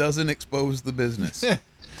he doesn't expose the business.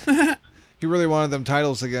 He really wanted them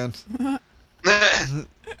titles again.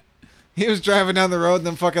 He was driving down the road and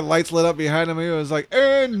then fucking lights lit up behind him. He was like,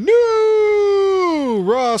 and new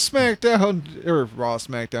Raw Tag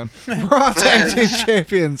Team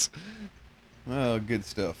Champions. Oh, good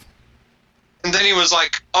stuff. And then he was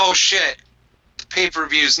like, oh shit, the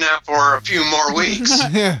pay-per-view's not for a few more weeks.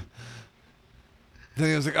 Yeah. Then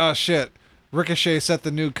he was like, oh shit, Ricochet set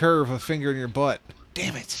the new curve, a finger in your butt.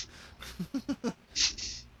 Damn it.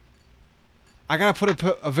 I gotta put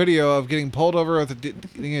a video of getting pulled over with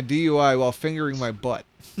getting a DUI while fingering my butt.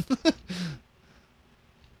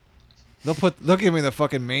 They'll give me the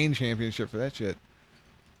fucking main championship for that shit.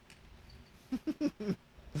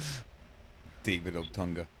 David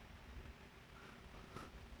Otunga.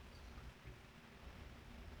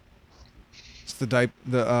 It's the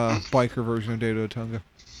biker version of David Otunga.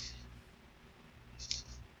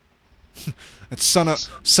 It's son of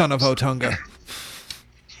Otunga.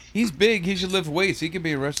 He's big. He should lift weights. He could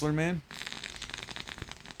be a wrestler, man.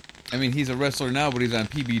 I mean, he's a wrestler now, but he's on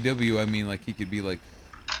PBW. I mean, like, he could be like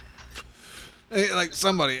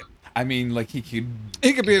somebody. I mean, like, he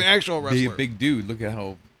could be an actual wrestler. be a big dude. Look at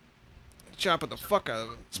how... Chopping the fuck out of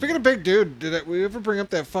him. Speaking of big dude, did we ever bring up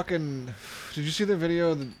that fucking... Did you see the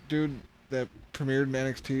video of the dude that premiered in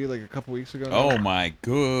NXT like a couple weeks ago? Oh, my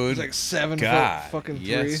good He's like 7 God. foot fucking 3.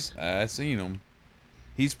 Yes, I seen him.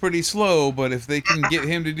 He's pretty slow, but if they can get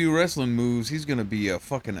him to do wrestling moves, he's going to be a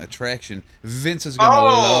fucking attraction. Vince is going to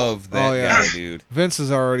love that guy, dude. Vince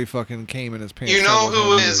is already fucking came in his pants. You know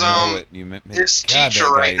who is his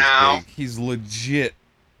teacher right now? Big. He's legit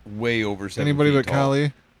way over 7 Anybody feet but tall.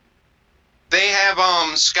 Kali? They have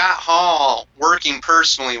Scott Hall working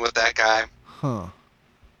personally with that guy. Huh. I'm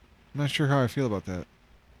not sure how I feel about that.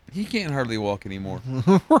 He can't hardly walk anymore.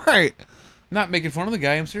 Right. Not making fun of the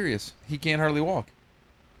guy, I'm serious. He can't hardly walk.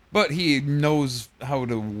 But he knows how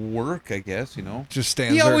to work, I guess, you know. Just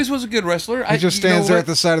stands He there. always was a good wrestler. He just stands there at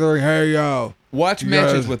the side of the ring. Hey, yo. Watch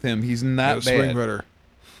matches with him. He's not bad. Swing better.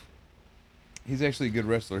 He's actually a good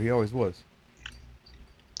wrestler. He always was.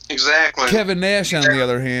 Exactly. Kevin Nash, on the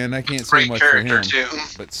other hand, I can't say Great much for him. character, too.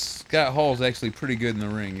 But Scott Hall's actually pretty good in the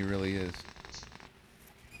ring. He really is.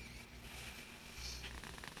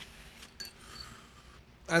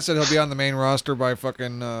 I said he'll be on the main roster by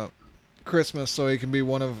fucking Christmas, so he can be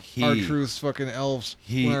one of R-Truth's fucking elves.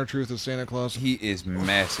 When R-Truth is Santa Claus. He is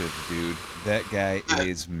massive, dude. That guy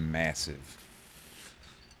is massive.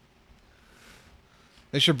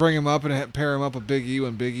 They should bring him up and pair him up with Big E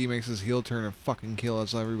when Big E makes his heel turn and fucking kill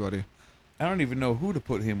us everybody. I don't even know who to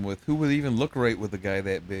put him with. Who would even look right with a guy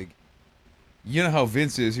that big? You know how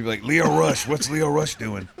Vince is. He'd be like, Leo Rush. What's Leo Rush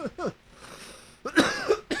doing?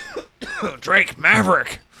 Drake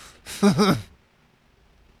Maverick.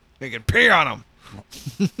 They can pee on him.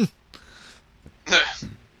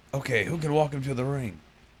 Okay, who can walk him to the ring?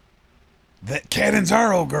 That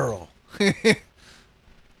Catanzaro girl.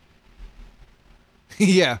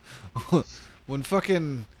 Yeah. When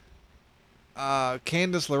fucking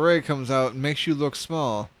Candice LeRae comes out and makes you look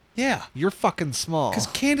small. Yeah. You're fucking small. Because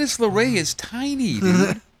Candice LeRae is tiny,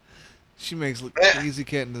 dude. She makes Easy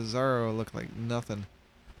Cat and Cesaro look like nothing.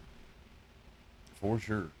 For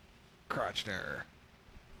sure. Crotch there.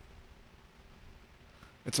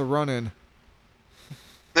 It's a run-in.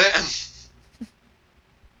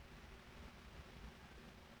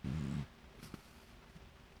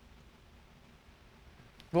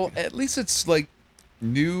 Well, at least it's like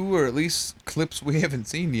new, or at least clips we haven't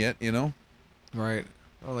seen yet, you know? Right.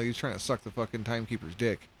 Oh, like he's trying to suck the fucking timekeeper's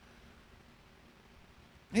dick.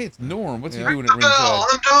 Hey, it's Norm. What's he doing at ringside?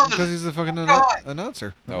 Because he's the fucking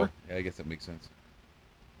announcer. Remember? Oh, yeah, I guess that makes sense.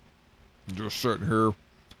 Just sitting here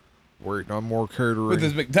waiting on more catering. With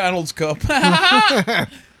his McDonald's cup.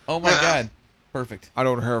 Oh my God. Perfect. I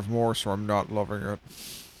don't have more, so I'm not loving it.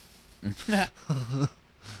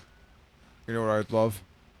 You know what I'd love?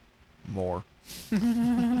 More.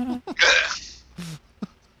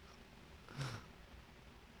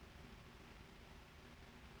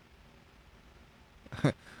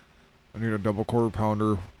 I need a double quarter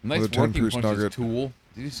pounder Nice with a working 10-piece punches nugget. tool.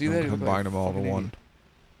 Did you see that? Combine them all to one.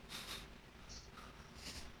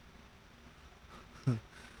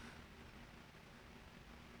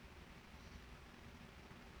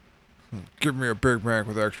 Give me a Big Mac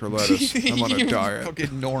with extra lettuce. I'm on a diet.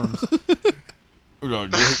 Fucking norms. Do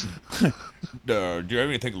you have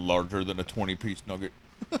anything larger than a 20-piece nugget?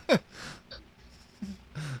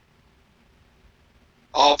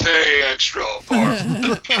 I'll pay extra for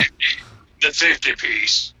the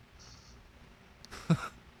 50-piece.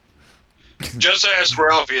 Just ask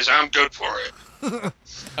Ralphie's. I'm good for it.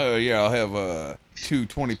 Yeah, I'll have 2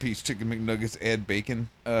 20-piece chicken McNuggets, add bacon.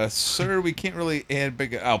 Sir, we can't really add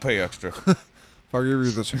bacon. I'll pay extra. If I give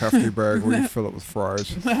you this hefty bag, will you fill it with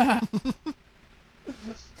fries?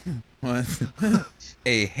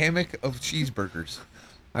 A hammock of cheeseburgers.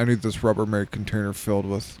 I need this Rubbermaid container filled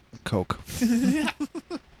with Coke. It's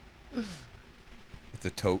a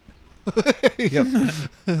tote. Yep.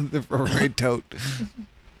 The Rubbermaid tote.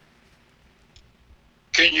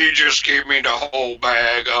 Can you just give me the whole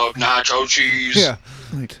bag of nacho cheese? Yeah.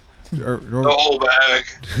 The whole bag.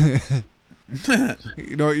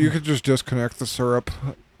 You know, you could just disconnect the syrup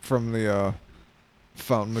from the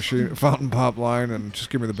fountain pop line and just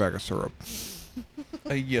give me the bag of syrup.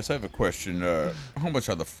 Yes, I have a question. How much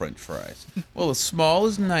are the French fries? Well, the small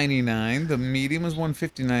is 99, the medium is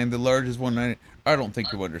 159, the large is 190. I don't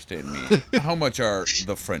think you understand me. How much are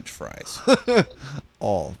the French fries?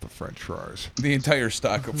 All the French fries. The entire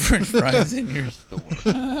stock of French fries in your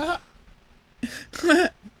store.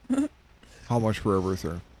 How much for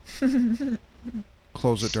everything?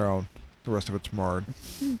 Close it down. The rest of it's marred.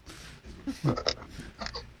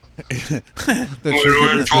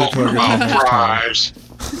 We're talking about fries.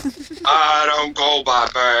 I don't go by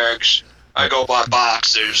bags. I go by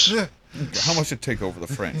boxes. How much it take over the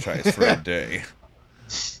franchise for a day?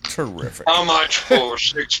 Terrific. How much for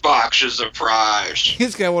 6 boxes of fries?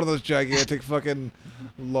 He's got one of those gigantic fucking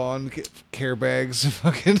lawn care bags.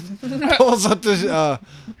 Fucking pulls out the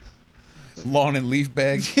lawn and leaf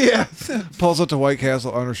bags. Yeah, pulls out the White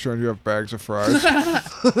Castle. I understand you have bags of fries.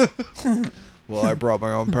 Well, I brought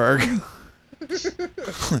my own bag.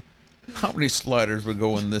 How many sliders would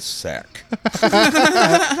go in this sack?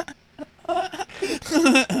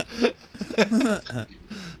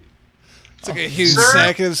 It's like a huge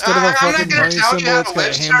sack instead of a fucking money symbol. It's got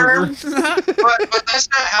a hamburger. but that's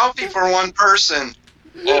not healthy for one person.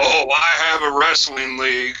 Oh, I have a wrestling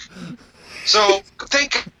league. So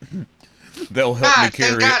think. They'll help me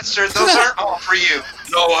carry thank God, it. sir. Those aren't all for you.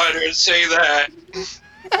 No, I didn't say that.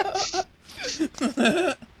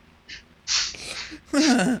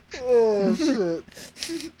 Oh shit.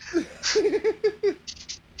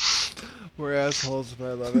 We're assholes, but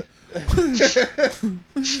I love it.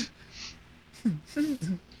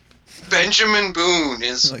 Benjamin Boone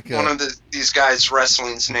is Like one of these guys'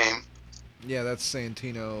 wrestling's name. Yeah, that's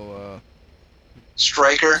Santino.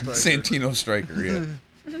 Striker. Santino Striker, yeah.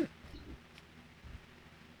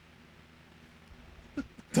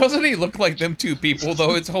 Doesn't he look like them two people,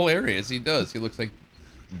 though? It's hilarious. He does. He looks like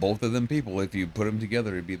both of them people. If you put them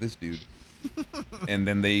together, it'd be this dude. And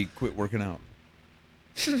then they quit working out.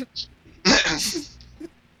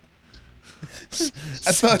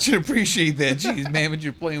 I thought you'd appreciate that. Jeez, man, but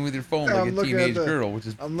you're playing with your phone like a teenage girl, which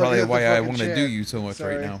is probably why I want to do you so much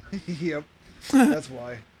right now. Yep. That's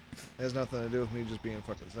why. It has nothing to do with me just being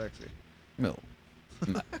fucking sexy. No.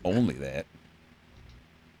 Not only that.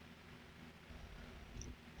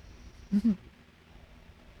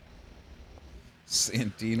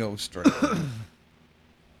 Santino Striker.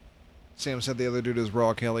 Sam said the other dude is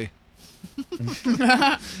Raw Kelly.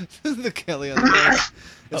 The Kelly on the back.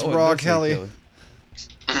 It's Raw Kelly.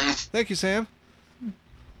 Thank you, Sam.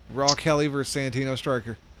 Raw Kelly versus Santino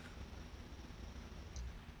Striker.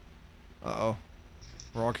 Uh-oh.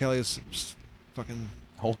 Raw Kelly is fucking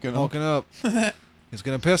hulking up. He's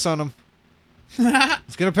gonna piss on him.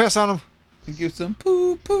 He's gonna piss on him. Give some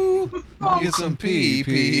poo poo. Get some pee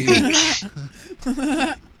pee.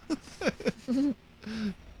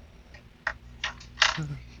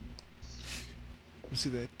 See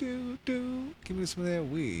that? Do. Give me some of that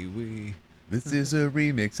wee. This is a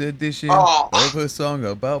remix edition of a song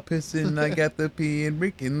about pissing. I got the pee and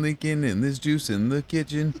Rick and Lincoln and this juice in the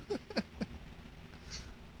kitchen.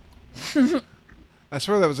 I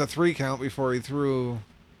swear that was a 3 count before he threw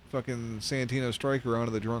fucking Santino Striker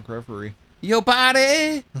onto the drunk referee. Your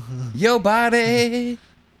body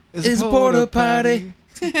is a porta potty.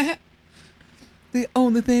 The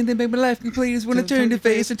only thing that made my life complete is when I turned your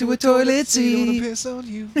face into a toilet seat. Piss on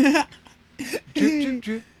you. Drip, drip,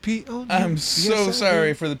 drip, pee on you. I'm so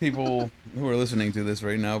sorry for the people who are listening to this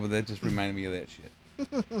right now, but that just reminded me of that shit.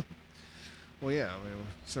 Well, yeah, I mean,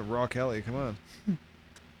 it's a Raw Kelly. Come on.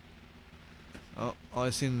 Oh, all I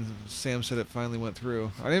seen, Sam said it finally went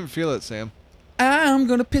through. I didn't feel it, Sam. I'm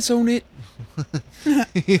gonna piss on it.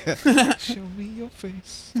 Yeah. Show me your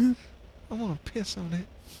face. I wanna piss on it.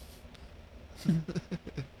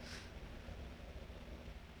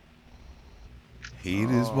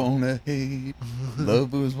 Haters wanna hate,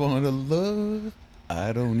 lovers wanna love.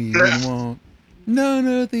 I don't even want none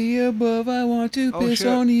of the above. I want to piss shit.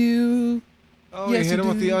 on you. Oh, Yes, you hit I him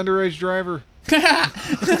with the do. underage driver.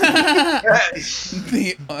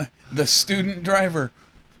 The student driver.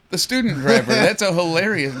 The student driver. That's a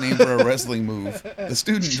hilarious name for a wrestling move. The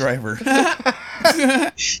student driver.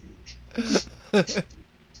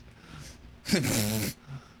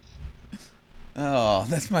 Oh,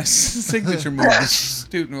 that's my signature move. The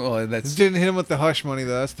student. Oh, that's Didn't hit him with the hush money,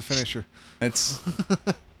 though. That's the finisher. That's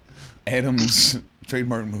Adam's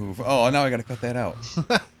trademark move. Oh, now I gotta cut that out.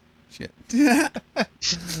 Shit.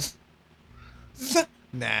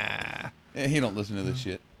 Nah. Yeah, he don't listen to this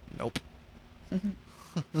shit. Nope. I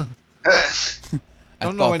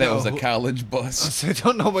Don't thought nobody that know was a who- college bus. I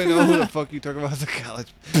don't nobody know who the fuck you talking about as a college.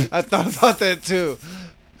 I thought about that too.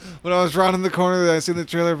 When I was rounding the corner, I seen the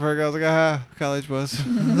trailer park. I was like, ah, college bus.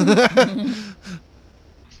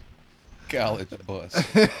 College bus.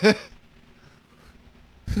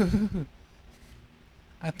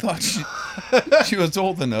 I thought she was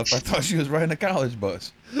old enough. I thought she was riding a college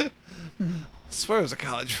bus. I swear it was a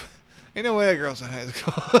college. Ain't no way that girl's in high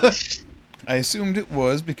school. I assumed it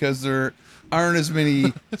was because there aren't as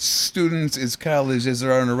many students as college as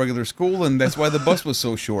there are in a regular school, and that's why the bus was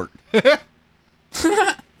so short.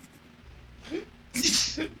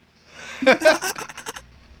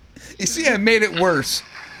 You see, I made it worse.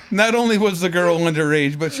 Not only was the girl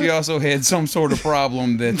underage, but she also had some sort of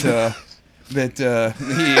problem that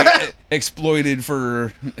he exploited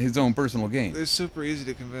for his own personal gain. They're super easy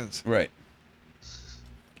to convince. Right.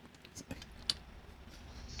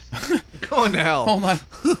 Going to hell. Hold on.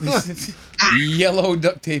 Yellow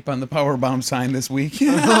duct tape on the powerbomb sign this week.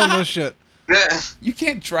 Oh, no shit. You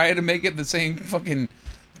can't try to make it the same fucking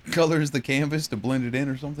color as the canvas to blend it in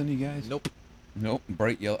or something, you guys? Nope. Nope,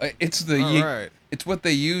 bright yellow. It's the All right. It's what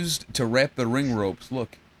they used to wrap the ring ropes.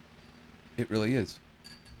 Look. It really is.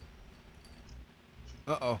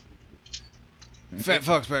 Uh-oh. Fat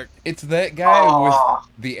fuck's back. It's that guy with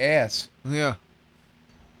the ass. Yeah.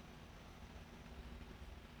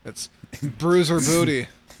 It's Bruiser Booty.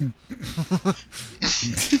 I'm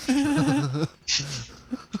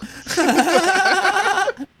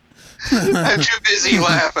too busy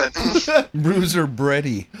laughing. Bruiser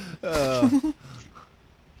Breddy.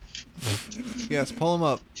 Yes, pull him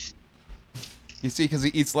up. You see, because he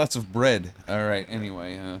eats lots of bread. All right,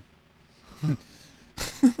 anyway.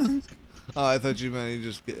 Oh, I thought you meant he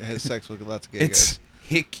just had sex with lots of gay It's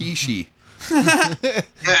Hikishi.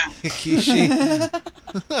 Kishi.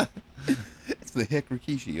 It's the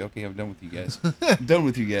Hikrikishi. Okay, I'm done with you guys. Done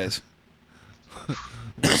with you guys.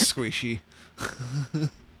 Squishy.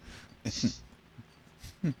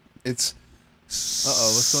 It's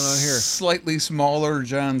Uh-oh, what's going on here? Slightly smaller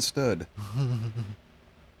John Studd.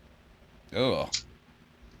 Oh.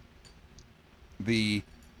 The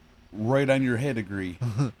right on your head agree.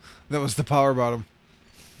 That was the power bottom.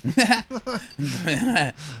 The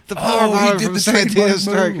Oh, power he bottom did from the Santana trademark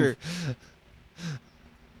Striker.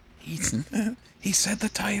 He said the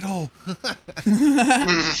title.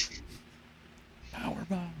 Power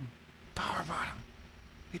bomb. Power bottom.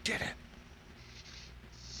 He did it.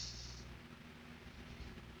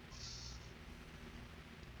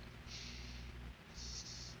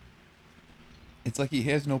 It's like he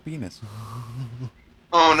has no penis.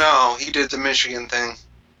 Oh no, he did the Michigan thing.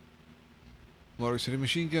 Motor City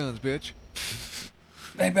Machine Guns, bitch.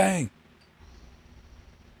 Bang bang.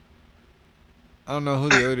 I don't know who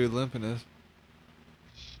the other dude limping is.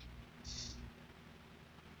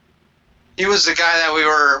 He was the guy that we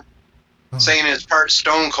were saying is part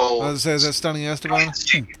Stone I Cold. was gonna say, is that Stunning Esteban?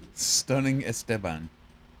 Stunning Esteban.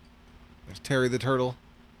 There's Terry the Turtle.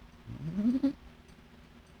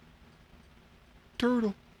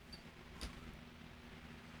 Turtle.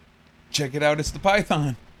 Check it out, it's the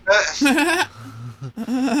Python.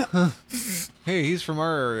 Hey, he's from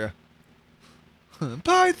our area.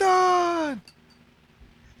 Python!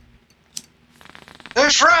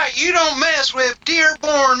 That's right, you don't mess with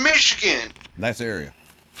Dearborn, Michigan. Nice area.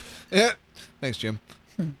 Yeah. Thanks, Jim.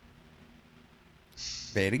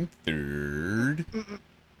 Batting third.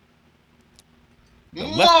 The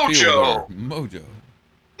Mojo. fielder, Mojo.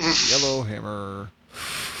 Yellow Hammer.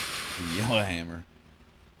 Yellow Hammer.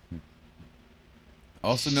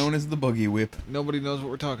 Also known as the Buggy Whip. Nobody knows what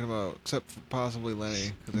we're talking about, except for possibly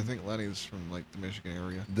Lenny, because I think Lenny's from, like, the Michigan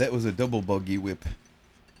area. That was a double Buggy Whip.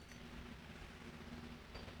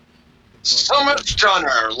 Summer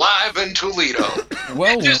Stunner, live in Toledo.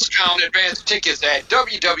 Well, Discount advance tickets at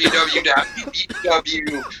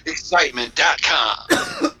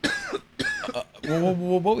www.ppwexcitement.com.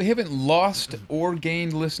 well, we haven't lost or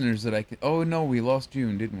gained listeners that I can... Oh, no, we lost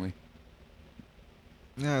June, didn't we?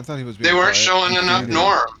 Yeah, I thought he was being They weren't quiet. showing enough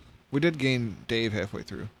Norm. We did gain Dave halfway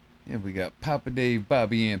through. Yeah, we got Papa Dave,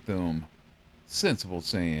 Bobby Anthem, Sensible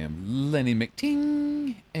Sam, Lenny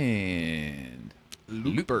McTing, and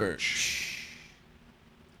Luke Birch.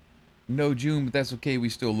 No June, but that's okay. We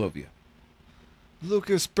still love you.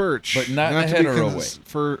 Lucas Birch. But not in a hetero way.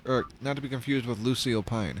 Not to be confused with Lucille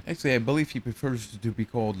Pine. Actually, I believe he prefers to be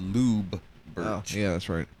called Lube Birch. Oh, yeah, that's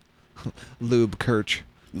right. Lube Kirch.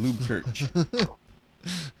 Lube Kirch.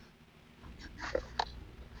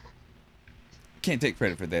 Can't take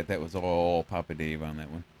credit for that. That was all Papa Dave on that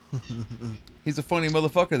one. He's a funny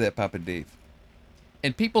motherfucker, that Papa Dave.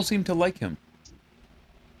 And people seem to like him.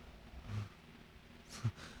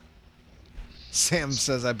 Sam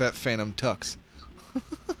says, I bet Phantom Tux.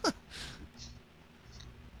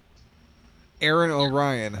 Aaron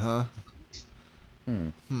Orion, huh?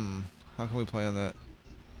 How can we play on that?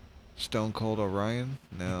 Stone Cold Orion?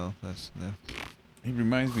 No, that's... no. He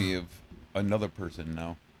reminds me of another person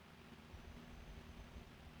now.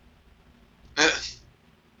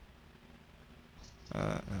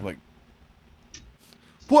 Like,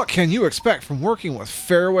 what can you expect from working with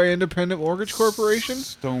Fairway Independent Mortgage Corporation?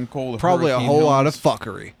 Stone Cold. Probably a whole lot of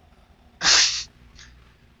fuckery.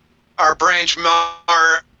 Our branch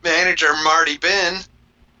manager, Marty Ben.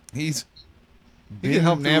 He can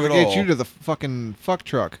help navigate you to the fucking fuck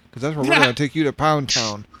truck, because that's where we're going to take you to Pound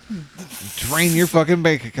Town. Drain your fucking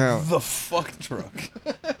bank account. The fuck truck.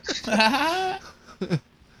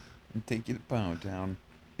 And take you to Pound Town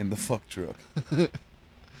in the fuck truck.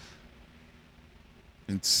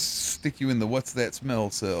 And stick you in the what's that smell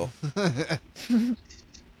cell.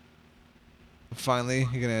 Finally,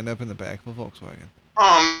 you're going to end up in the back of a Volkswagen.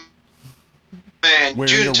 Man,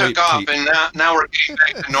 Wearing June a took rape off, tape. and now we're getting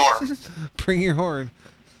back to Norm. Bring your horn.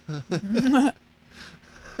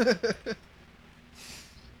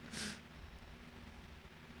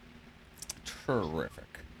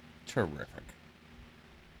 Terrific. Terrific.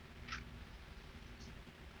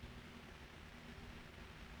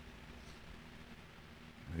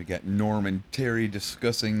 We got Norm and Terry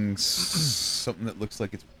discussing something that looks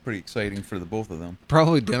like it's pretty exciting for the both of them.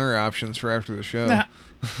 Probably dinner options for after the show.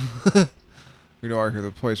 You know, I hear the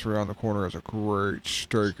place around the corner has a great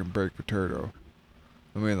steak and baked potato.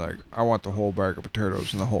 I mean, like, I want the whole bag of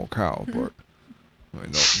potatoes and the whole cow, but I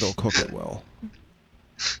mean, they'll cook it well.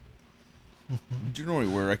 Do you know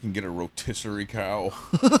where I can get a rotisserie cow?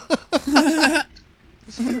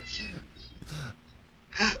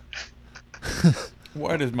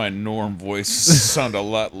 Why does my Norm voice sound a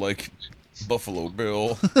lot like Buffalo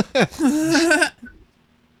Bill?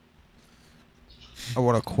 I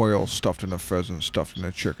want a quail stuffed in a pheasant, stuffed in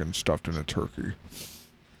a chicken, stuffed in a turkey.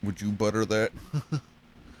 Would you butter that?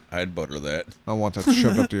 I'd butter that. I want that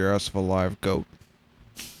shoved up the ass of a live goat.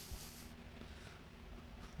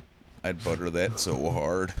 I'd butter that so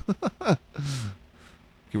hard.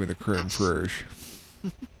 Give me the creme fraiche.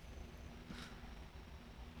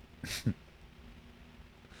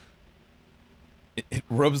 It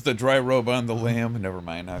rubs the dry rub on the lamb. Never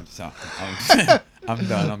mind. I'm done.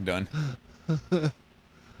 I'm done.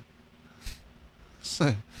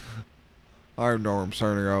 I'm Norm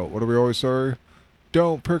signing out. What do we always say?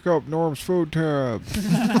 Don't pick up Norm's food tab.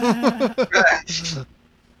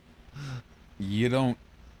 You don't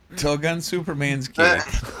tug on Superman's kick.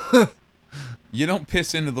 You don't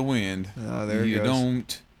piss into the wind. Oh, there you goes.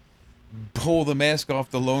 don't pull the mask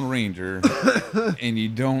off the Lone Ranger. And you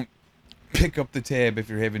don't pick up the tab if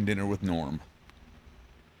you're having dinner with Norm.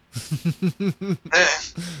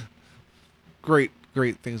 Great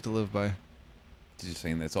things to live by. Just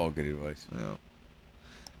saying, that's all good advice. Yeah.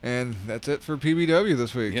 And that's it for PBW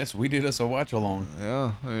this week. Yes, we did us a watch along.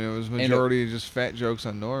 Yeah, I mean, it was majority just fat jokes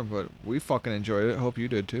on Norm, but we fucking enjoyed it. Hope you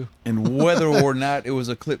did too. And whether or not it was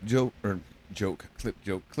a clip show,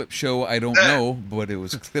 I don't know, but it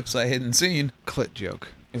was clips I hadn't seen. Clit joke.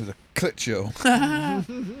 It was a clit show.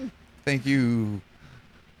 Thank you,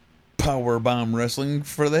 Power Bomb Wrestling,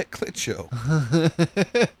 for that clit show.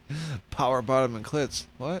 Power bottom and clits.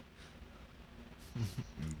 What?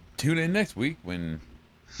 Tune in next week when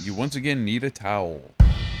you once again need a towel.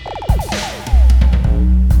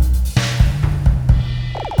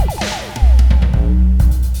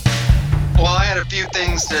 Well, I had a few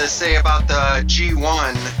things to say about the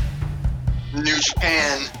G1 New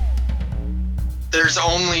Japan. There's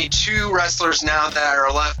only 2 wrestlers now that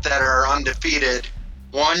are left that are undefeated.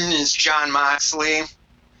 One is Jon Moxley,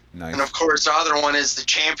 Nice. and of course the other one is the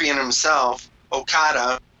champion himself,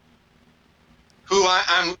 Okada, who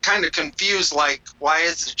I'm kind of confused, like, why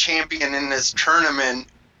is the champion in this tournament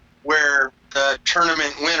where the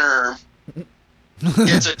tournament winner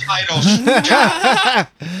gets a title shot?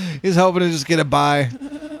 He's hoping to just get a bye.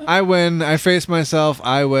 I win. I face myself.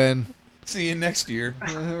 I win. See you next year.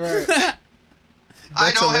 Right.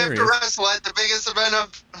 I don't hilarious. have to wrestle at the biggest event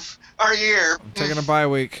of our year. I'm taking a bye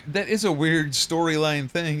week. That is a weird storyline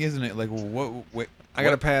thing, isn't it? Like, what? Wait, I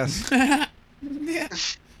got to pass. Yeah,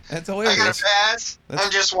 that's hilarious. I gotta pass.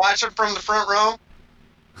 I'm just watching from the front row.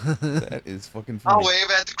 That is fucking funny. I'll wave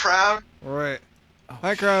at the crowd. Right.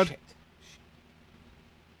 Hi, crowd. Shit.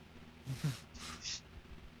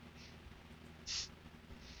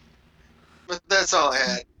 But that's all I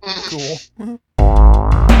had. Cool.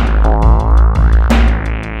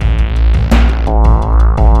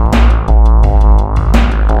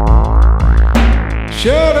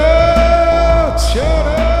 Shout out! Shout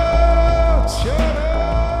out! Shout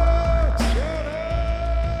out!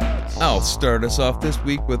 Shout out! I'll start us off this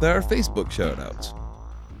week with our Facebook shoutouts.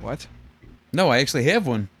 What? No, I actually have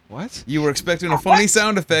one. What? You were expecting a funny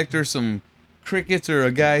sound effect or some crickets or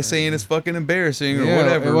a guy saying it's fucking embarrassing or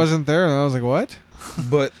whatever. It wasn't there, and I was like, what?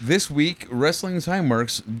 But this week, Wrestling's High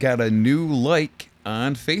Marks got a new like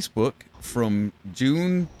on Facebook from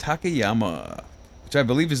June Takayama, which I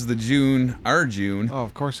believe is our June. Oh,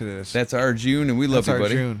 of course it is. That's our June, and we love That's you, our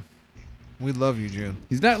buddy. June. We love you, June.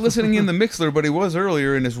 He's not listening in the Mixler, but he was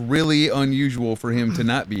earlier, and it's really unusual for him to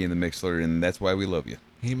not be in the Mixler, and that's why we love you.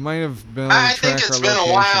 He might have been on I track think it's or been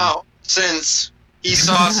location. a while since he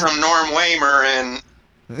saw some Norm Waymer, and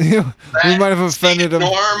We might have offended him.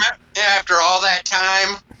 Norm, after all that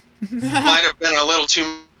time, might have been a little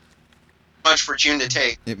too much for June to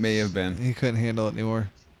take. It may have been. He couldn't handle it anymore.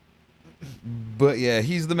 But yeah,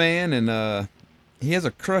 he's the man, and he has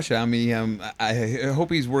a crush on me. I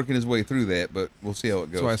hope he's working his way through that, but we'll see how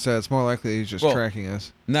it goes. That's why I said it's more likely he's just Well, tracking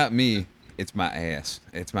us. Not me. It's my ass.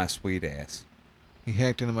 It's my sweet ass. He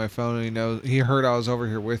hacked into my phone and he heard I was over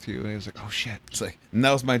here with you, and he was like, "Oh shit!" It's like,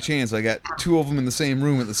 now's my chance. I got 2 of them in the same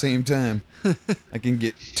room at the same time. I can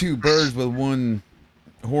get 2 birds with 1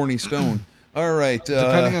 horny stone. All right.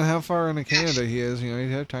 Depending on how far into Canada he is,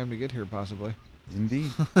 he'd have time to get here possibly.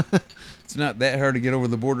 Indeed. It's not that hard to get over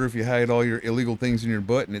the border if you hide all your illegal things in your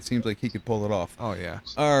butt, and it seems like he could pull it off. Oh yeah.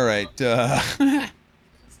 All right.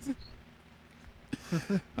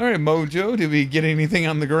 All right, Mojo, did we get anything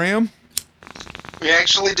on the gram? We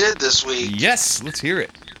actually did this week. Yes, let's hear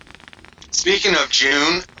it. Speaking of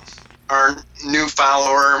June, our new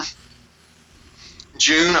follower,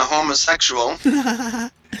 June, a homosexual.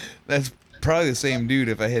 That's probably the same dude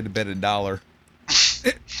if I had to bet $1.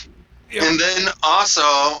 And then also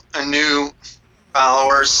a new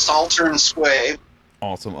follower, Saltern Sway.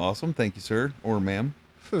 Awesome. Thank you, sir. Or ma'am.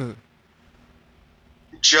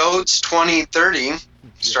 Jodes 2030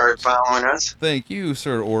 started following us. Thank you,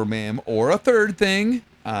 sir or ma'am. Or a third thing.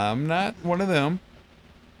 I'm not one of them.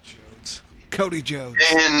 Cody Jones.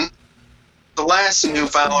 And the last new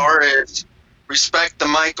follower is Respect the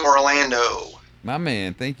Mike Orlando. My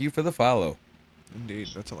man, thank you for the follow. Indeed,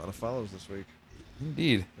 that's a lot of follows this week.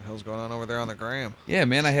 Indeed. What the hell's going on over there on the gram? Yeah,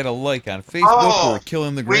 man, I had a like on Facebook. We're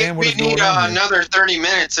killing the gram. What We is going need on here? another 30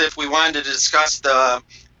 minutes if we wanted to discuss the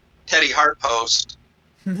Teddy Hart post.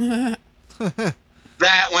 That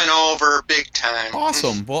went over big time.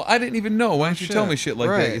 Awesome. Well, I didn't even know. Why don't you tell me shit like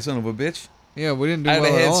that, Right. you son of a bitch? Yeah, we didn't do I'd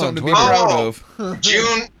well have at had all something to on be Twitter. proud of.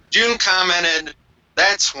 June commented,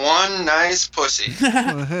 "That's one nice pussy."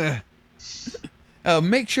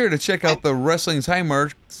 Make sure to check out the Wrestling's High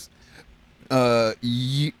Marks, not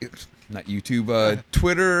YouTube,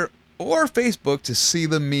 Twitter or Facebook to see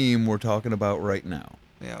the meme we're talking about right now.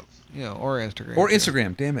 Yeah, or Instagram. Or too.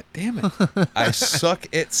 Instagram. Damn it. I suck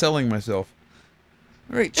at selling myself.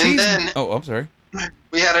 All right, And cheese. then- Oh, I'm sorry.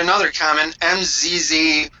 We had another comment.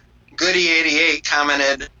 MZZ Goody88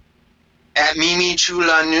 commented, "At Mimi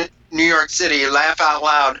Chula, New York City, laugh out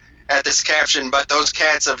loud at this caption, but those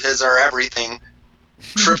cats of his are everything.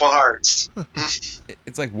 Triple hearts."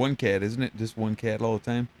 It's like one cat, isn't it? Just one cat all the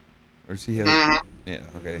time? Or does he have... Mhm. Yeah,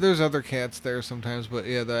 okay. There's other cats there sometimes, but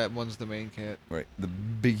yeah, that one's the main cat. Right. The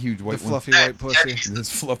big, huge The white fluffy That- white pussy. one. This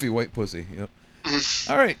fluffy white pussy. Yep.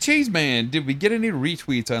 All right, Cheese Man, did we get any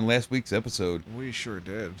retweets on last week's episode? We sure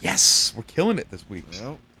did. Yes, we're killing it this week.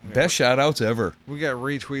 Well, Best shout-outs ever. we got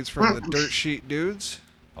retweets from the Dirt Sheet Dudes,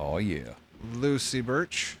 Oh, yeah. Lucy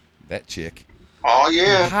Birch, That chick. Oh,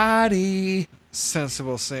 yeah. Hottie.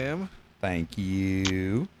 Sensible Sam. Thank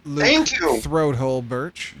you. Luke Thank you. Throat Hole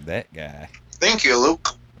Birch. That guy. Thank you,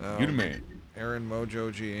 Luke. You the man. Aaron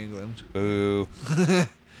Mojo G. England. Boo.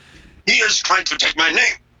 He is trying to take my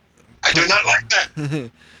name. I do not like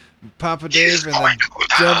that. Papa Dave and the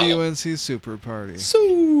WNC Super Party.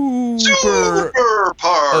 Super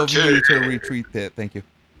Party. of you to retweet that. Thank you.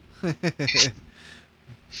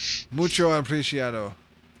 Mucho apreciado.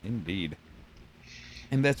 Indeed.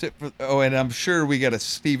 And that's it for... Oh, and I'm sure we got a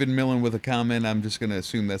Stephen Millen with a comment. I'm just going to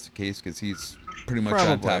assume that's the case because he's pretty much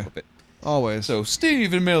on top of it. Always. So,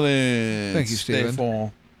 Stephen Millen. Thank you,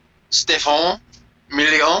 Stephen. Stéphane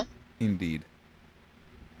Million. Indeed.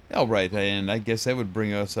 All right, and I guess that would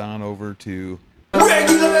bring us on over to...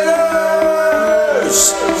 Regulators!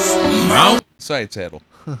 Mount. Side Saddle.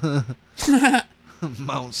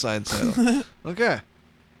 Mount Side Saddle. Okay.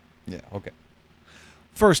 Yeah, okay.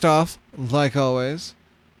 First off, like always,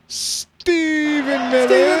 Stephen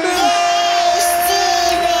Millen.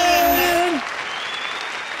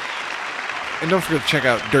 And don't forget to check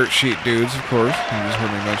out Dirt Sheet Dudes, of course. You just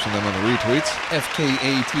heard me mention them on the retweets.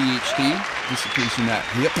 FKATHT, just in case you're not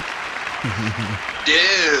hip.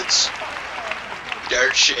 Dudes.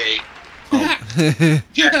 Dirt sheet.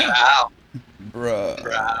 Check it out. Bruh.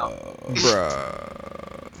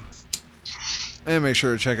 And make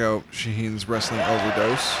sure to check out Shaheen's Wrestling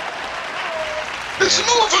Overdose. It's an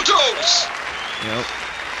overdose. Yep.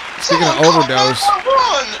 Speaking of overdose,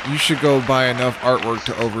 you should go buy enough artwork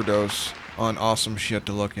to overdose on awesome shit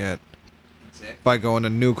to look at by going to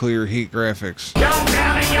Nuclear Heat Graphics.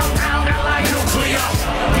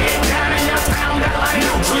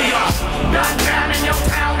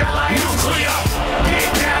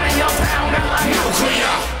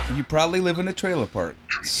 You probably live in a trailer park.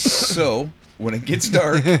 So, when it gets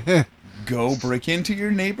dark, go break into your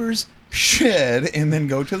neighbor's shed and then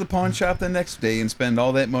go to the pawn shop the next day and spend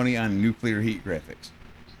all that money on Nuclear Heat Graphics.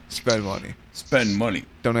 Spend money. Spend money.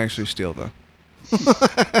 Don't actually steal, though. It's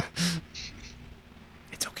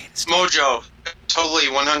okay to steal. Mojo totally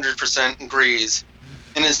 100% agrees.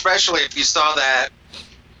 And especially if you saw that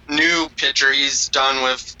new picture he's done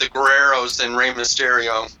with the Guerreros and Rey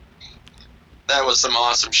Mysterio. That was some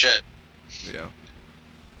awesome shit. Yeah.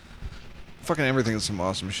 Fucking everything is some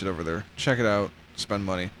awesome shit over there. Check it out. Spend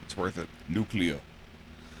money. It's worth it. Nuclear.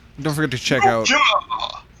 Don't forget to check out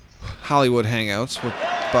Hollywood Hangouts with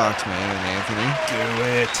Boxman and Anthony. Do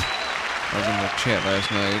it. I was in the chat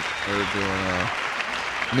last night. They were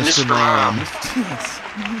doing Mr. Mom.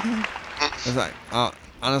 It's like,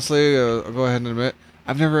 honestly, I'll go ahead and admit,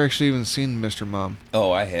 I've never actually even seen Mr. Mom.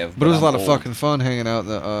 Oh, I have. But it was a lot of fucking fun hanging out in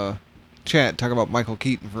the chat, talking about Michael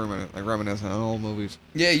Keaton for a minute, like reminiscing on old movies.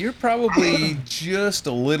 Yeah, you're probably just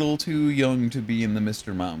a little too young to be in the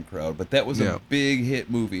Mr. Mom crowd, but that was a big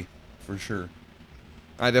hit movie, for sure.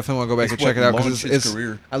 I definitely want to go back and check it out because it's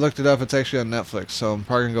career. I looked it up. It's actually on Netflix, so I'm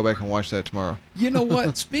probably gonna go back and watch that tomorrow. You know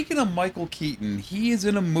what? Speaking of Michael Keaton, he is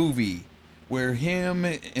in a movie where him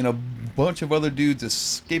and a bunch of other dudes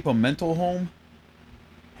escape a mental home,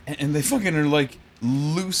 and they fucking are like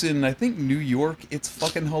loose in, I think, New York. It's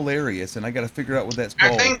fucking hilarious, and I got to figure out what that's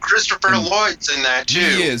called. I think Christopher Lloyd's in that too.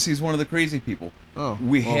 He is. He's one of the crazy people. Oh,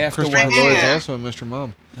 we have to watch. Christopher Lloyd's also in Mr.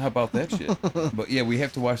 Mom. How about that shit? But yeah, we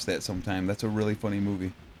have to watch that sometime. That's a really funny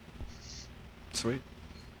movie. Sweet.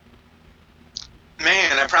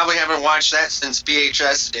 Man, I probably haven't watched that since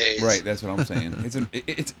VHS days. Right, that's what I'm saying.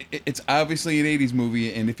 It's obviously an 80s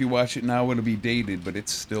movie, and if you watch it now, it'll be dated, but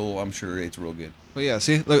it's still, I'm sure it's real good. But yeah,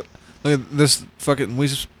 see, look at this fucking, we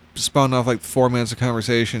just spawned off like 4 minutes of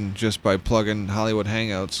conversation just by plugging Hollywood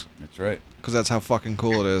Hangouts. That's right. Because that's how fucking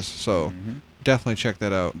cool it is, so definitely check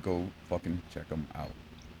that out. Go fucking check them out.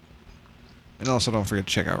 And also don't forget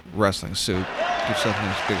to check out Wrestling Soup. Get yourself a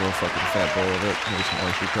nice big old fucking fat bowl of it. Maybe some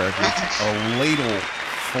oyster crackers. A ladle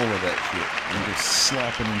full of that shit. And just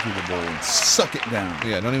slap it into the bowl and suck it down.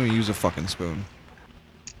 Yeah, don't even use a fucking spoon.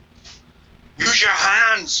 Use your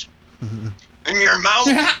hands. In your mouth.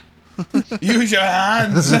 Use your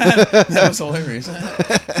hands. That was hilarious.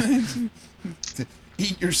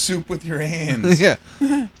 Eat your soup with your hands. Yeah.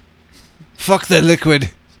 Fuck the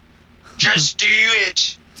liquid. Just do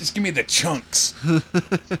it. Just give me the chunks.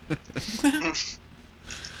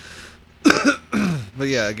 But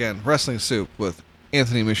yeah, again, Wrestling Soup with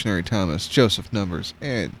Anthony Missionary Thomas, Joseph Numbers,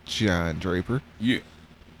 and John Draper. Yeah.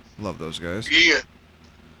 Love those guys. Yeah.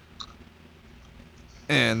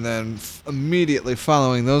 And then immediately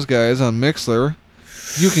following those guys on Mixler,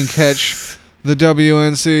 you can catch the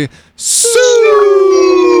WNC Super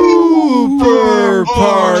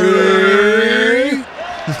Party.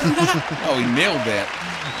 Oh, he nailed that.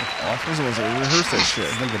 Awesome. Those are the ones that rehearsed that shit.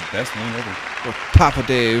 It's like the best one ever. With Papa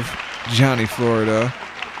Dave, Johnny Florida,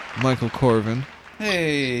 Michael Corvin.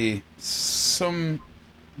 Hey, some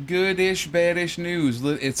good-ish, bad-ish news.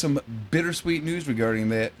 It's some bittersweet news regarding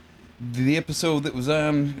that. The episode that was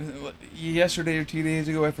on yesterday or 2 days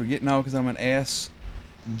ago, I forget now because I'm an ass.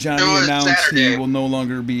 Johnny announced he will no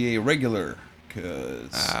longer be a regular.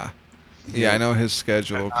 Yeah, I know his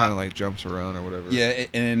schedule kind of like jumps around or whatever. Yeah,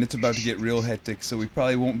 and it's about to get real hectic, so he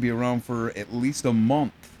probably won't be around for at least a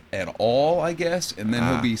month at all, I guess, and then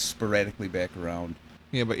he'll be sporadically back around.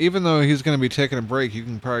 Yeah, but even though he's going to be taking a break, you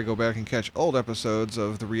can probably go back and catch old episodes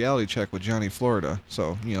of The Reality Check with Johnny Florida.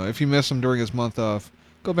 So, if you miss him during his month off,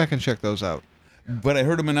 go back and check those out. But I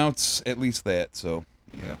heard him announce at least that, so...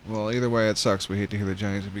 Yeah, well, either way, it sucks. We hate to hear that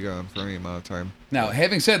Johnny's will be gone for any amount of time. Now,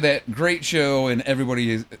 having said that, great show, and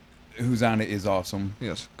everybody who's on it is awesome.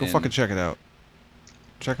 Yes, go fucking check it out.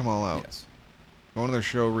 Check them all out. Yes. Go on their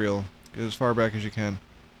show reel. Get as far back as you can.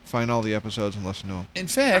 Find all the episodes and listen to them. In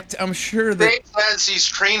fact, I'm sure that... Dave says he's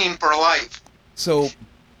training for life. So...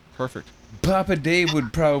 Perfect. Papa Dave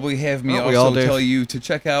would probably have me also tell you to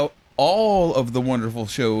check out all of the wonderful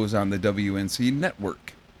shows on the WNC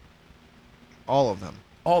network. All of them.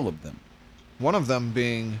 All of them. One of them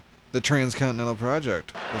being the Transcontinental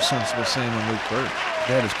Project with Sensible Sam and Luke Birch.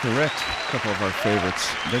 That is correct. A couple of our favorites.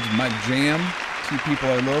 That's my jam. Two people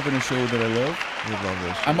I love and a show that I love. We love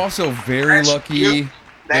this. I'm also very lucky.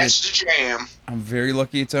 That's the jam. I'm very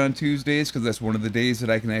lucky it's on Tuesdays because that's one of the days that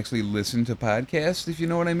I can actually listen to podcasts, if you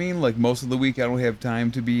know what I mean. Like most of the week I don't have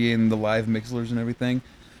time to be in the live mixlers and everything.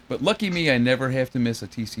 But lucky me, I never have to miss a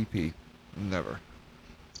TCP. Never.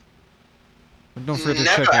 But don't forget to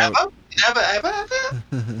check out... Never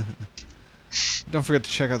ever. Don't forget to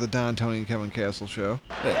check out the Don, Tony, and Kevin Castle show.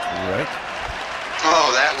 That's right.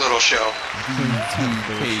 Oh, that little show.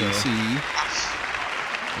 DTKC.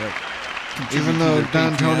 Yep. Even though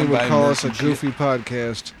Don Tony would call us a goofy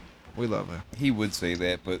podcast, we love it. He would say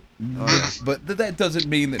that, but but that doesn't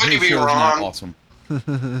mean that his show is not awesome.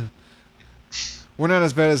 We're not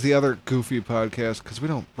as bad as the other goofy podcasts because we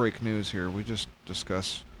don't break news here. We just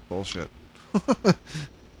discuss bullshit.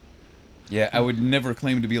 Yeah, I would never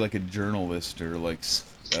claim to be like a journalist or like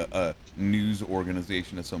a news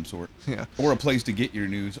organization of some sort. Yeah. Or a place to get your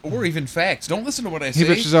news. Or even facts. Don't listen to what I He say.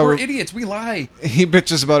 bitches We're over- idiots. We lie. He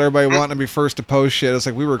bitches about everybody wanting to be first to post shit. It's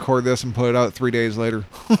like we record this and put it out 3 days later.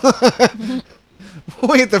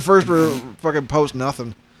 We ain't the first to fucking post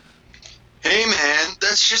nothing. Hey, man,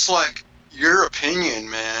 that's just like your opinion,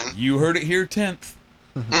 man. You heard it here 10th.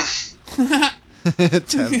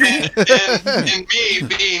 and me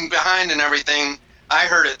being behind and everything, I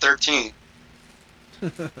heard it 13th.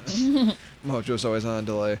 Mojo's always on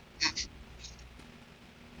delay.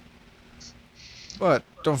 But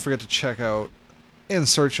don't forget to check out In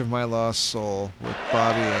Search of My Lost Soul with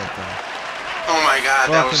Bobby Anthem. Oh my god,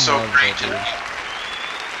 that was so Fucking great. love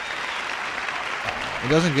it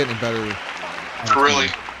doesn't get any better. It really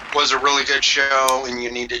was a really good show, and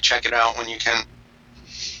you need to check it out when you can.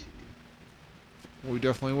 We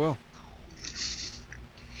definitely will.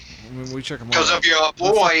 I mean, we check them out. Because of your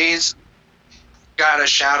boys, got a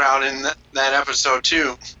shout out in that episode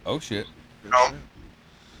too. Oh shit. Oh.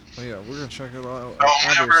 Oh yeah, we're gonna check it out.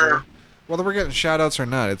 Whenever. Whether we're getting shout outs or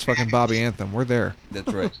not, it's fucking Bobby Anthem. We're there.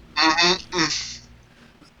 That's right.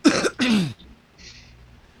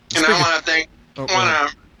 And I want to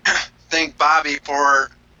thank Bobby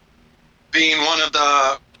for being one of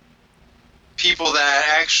the people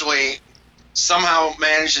that actually somehow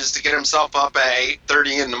manages to get himself up at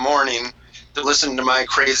 8:30 in the morning to listen to my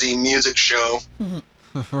crazy music show.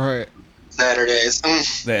 Right. Saturdays.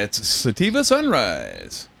 That's Sativa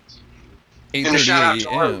Sunrise. 8:30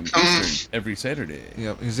 a.m. Eastern every Saturday.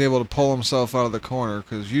 Yep, he's able to pull himself out of the corner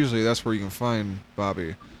because usually that's where you can find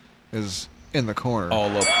Bobby, is in the corner. All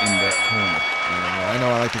up in that corner. I know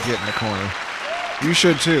I like to get in the corner. You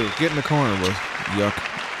should too. Get in the corner with Yuck.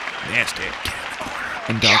 Nasty. Get in the corner.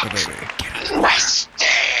 And Dogga Baby.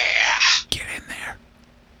 Get in there.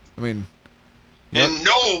 I mean... And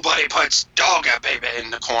nobody puts Dogga Baby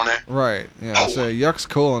in the corner. Right, yeah. I say Yuck's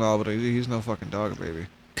cool and all, but he's no fucking Dogga Baby.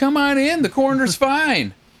 Come on in. The corner's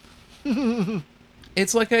fine.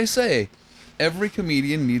 It's like I say. Every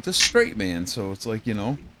comedian needs a straight man, so it's like,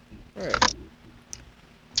 Right.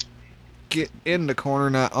 Get in the corner,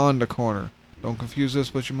 not on the corner. Don't confuse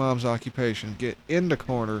this with your mom's occupation. Get in the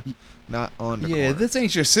corner, not on the corner. Yeah, this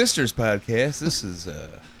ain't your sister's podcast. This is,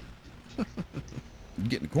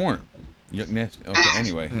 Get in the corner. Yuck nasty. Okay,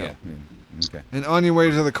 anyway, yeah. Okay. And on your way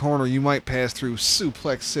to the corner, you might pass through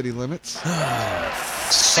Suplex City Limits.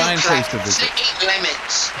 Fine place to visit. City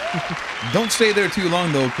limits. Don't stay there too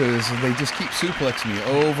long, though, because they just keep suplexing you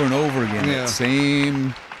over and over again. Yeah. That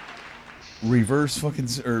same reverse fucking...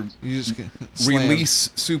 or You just get slammed. release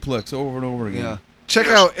suplex over and over again. Yeah. Check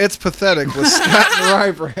out It's Pathetic with Scott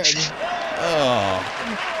and Rybrand. Oh.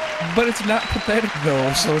 But it's not pathetic,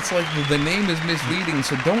 though, so it's like the name is misleading,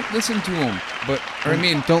 so don't listen to them.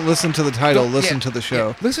 Don't listen to the title, listen to the show.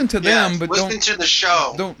 Yeah, listen to them, but listen to the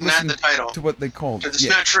show, don't not listen the title. to what they called. Because it's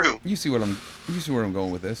not true. You see where I'm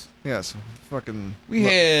going with this. Yes, fucking... We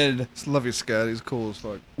had... Love you, Scott. He's cool as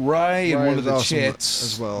fuck. Rye in one of is the awesome chats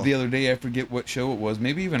as well. the other day. I forget what show it was.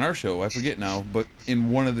 Maybe even our show. I forget now. But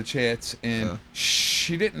in one of the chats, and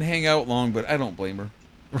she didn't hang out long, but I don't blame her.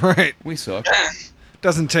 Right. We suck.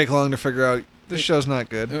 Doesn't take long to figure out this show's not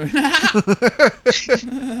good. And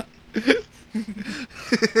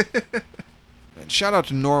shout out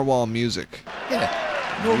to Norwal Music. Yeah.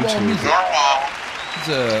 Norwal Music. Norwal. He's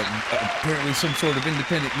apparently some sort of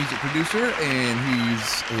independent music producer, and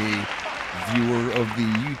he's a viewer of the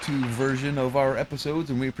YouTube version of our episodes,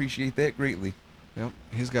 and we appreciate that greatly. Yep.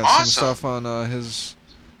 He's got some stuff on his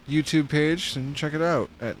YouTube page, and check it out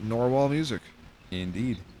at Norwal Music.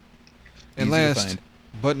 Indeed. And Easy to last, find.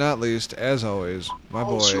 but not least, as always, my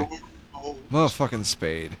boy, motherfucking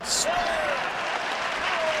Spade. He's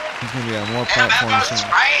going to be on more platforms soon.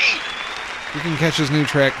 You can catch his new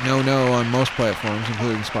track, No No, on most platforms,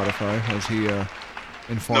 including Spotify, as he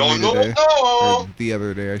informed me today. Or the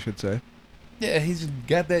other day, I should say. Yeah, he's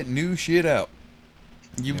got that new shit out.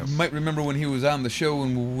 You might remember when he was on the show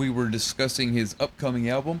when we were discussing his upcoming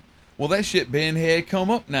album. Well, that shit band had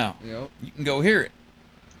come up now. Yep. You can go hear it.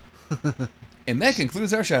 And that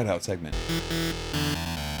concludes our shout-out segment.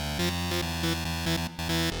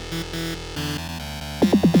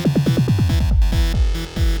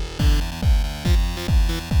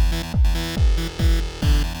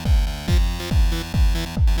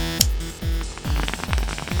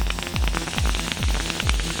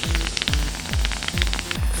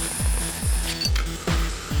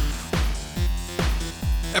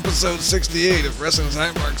 Episode 68 of Wrestling's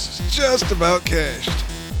High Marks is just about cashed.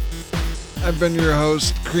 I've been your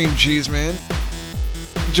host, Cream Cheese Man.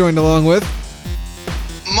 Joined along with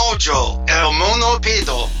Mojo El Mono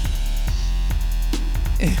Pedo.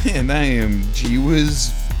 And I am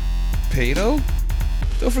G-Wiz Pato.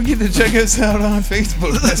 Don't forget to check us out on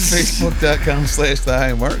Facebook. That's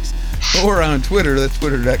facebook.com/thehighmarks. Or on Twitter. That's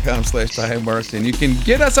twitter.com/thehighmarks. And you can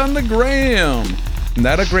get us on the gram.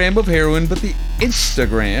 Not a gram of heroin, but the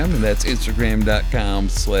Instagram. And that's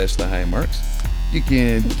instagram.com/thehighmarks. You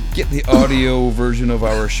can get the audio version of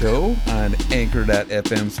our show on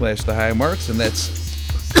anchor.fm/thehighmarks. And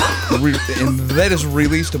that is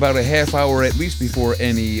released about a half hour at least before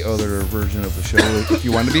any other version of the show. If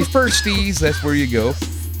you want to be firsties, that's where you go.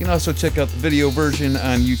 You can also check out the video version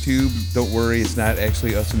on YouTube. Don't worry, it's not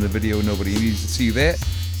actually us in the video. Nobody needs to see that.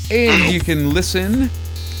 And you can listen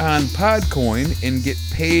on Podcoin and get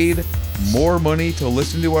paid more money to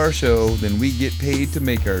listen to our show than we get paid to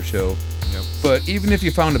make our show. Yep. But even if you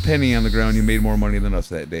found a penny on the ground, you made more money than us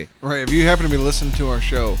that day. Right, if you happen to be listening to our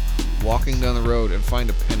show, walking down the road and find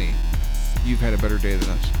a penny, you've had a better day than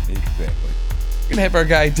us. Exactly. We're going to have our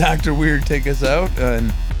guy Dr. Weird take us out.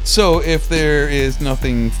 And so if there is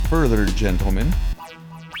nothing further, gentlemen.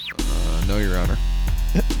 No, Your Honor.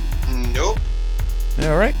 Nope.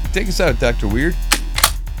 All right, take us out, Dr. Weird.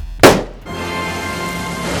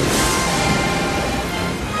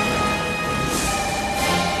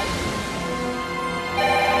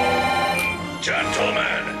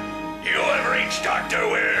 Gentlemen, you have reached Dr.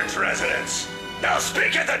 Weird's residence. Now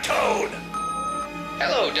speak at the tone.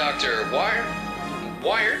 Hello, Dr.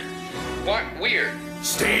 Weird.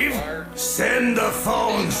 Steve, send the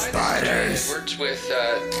phone spiders. Works with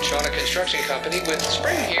Shauna Construction Company. With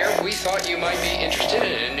Spring here, we thought you might be interested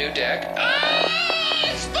in a new deck.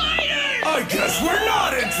 Spiders! I guess we're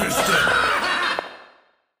not interested.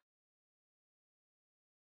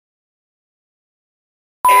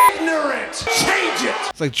 Ignorant! Change it!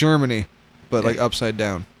 It's like Germany, but like upside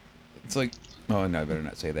down. It's like, oh, no, I better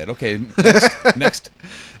not say that. Okay,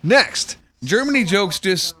 Next! Germany jokes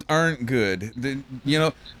just aren't good.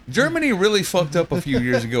 Germany really fucked up a few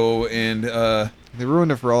years ago, and they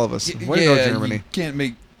ruined it for all of us. Way to go, Germany. You can't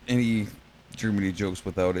make any Germany jokes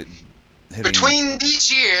without it hitting. Between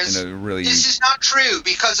these years, in a really... this is not true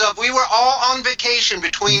because we were all on vacation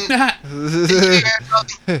between the year of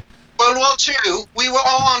World War II. We were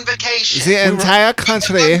all on vacation. The entire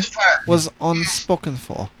country was unspoken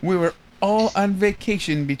for. We were all on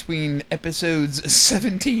vacation between episodes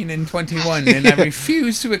 17 and 21, and I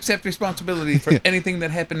refuse to accept responsibility for anything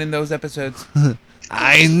that happened in those episodes.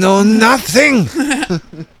 I know nothing!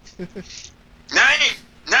 Nine!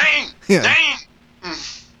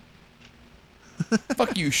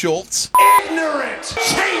 Fuck you, Schultz. Ignorant!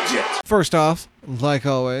 Change it! First off, like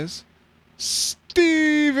always,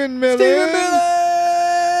 Stephen Miller.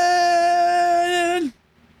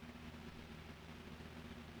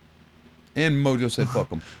 And Mojo said fuck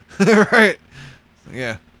him. Right.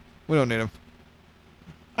 Yeah. We don't need him.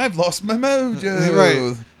 I've lost my mojo.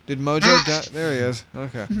 Right. Did Mojo die? There he is.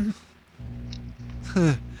 Okay.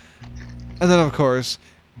 And then, of course,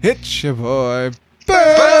 it's your boy, Burns!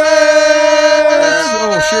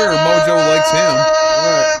 Oh, sure. Mojo likes him.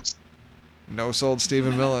 Right. No-sold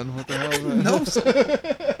Stephen Millen. What the hell is that?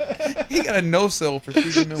 No-sold. He got a no-sell for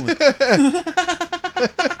Stephen Millen.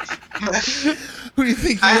 Who do you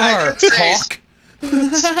think you are, Hawk?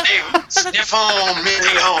 Sniff on,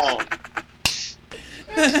 million.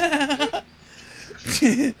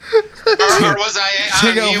 Or was I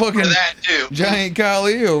Check on out mute for fucking that too? Giant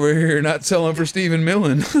Kali over here not selling for Stephen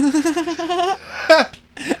Millen.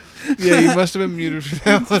 Yeah, you must have been muted for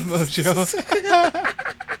that one, Mojo.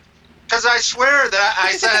 Because I swear that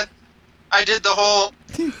I said I did the whole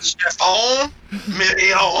Stefan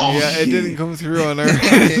million. Yeah, it didn't come through on our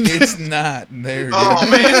It's not there. Oh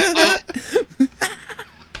man.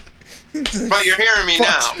 But you're hearing me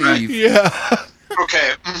now, right? Yeah.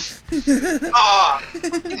 Okay. Ah,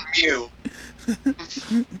 you.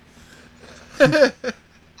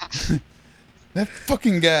 That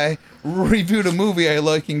fucking guy reviewed a movie I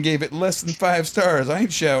like and gave it less than 5 stars. I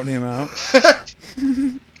ain't shouting him out.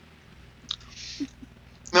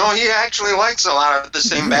 No, he actually likes a lot of the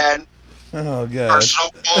same bad Oh, or God.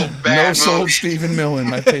 so-called bad No-sold movies. Stephen Millen,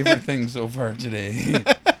 my favorite thing so far today.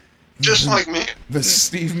 Just like me. The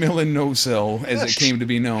Steve Millen no-sell, as it came to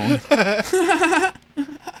be known. Or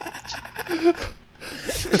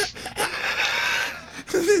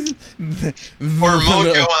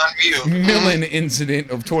Mojo on mute. Millen incident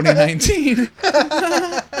of 2019.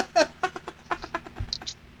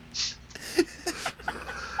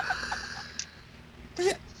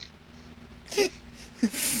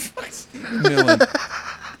 Fuck Stephen Millen.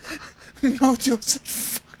 Mojo said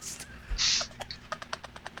fuck Stephen.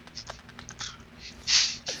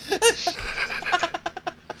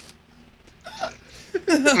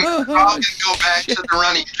 I'll go back to the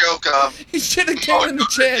running joke of You should have come in the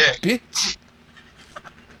chat, bitch.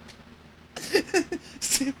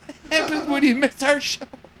 See what happens when you miss our show.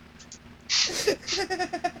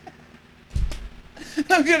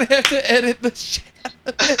 I'm gonna have to edit the shit out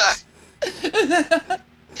of this.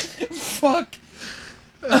 Fuck.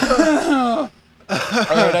 Alright,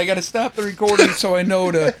 I gotta stop the recording so I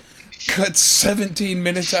know to cut 17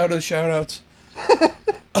 minutes out of shoutouts.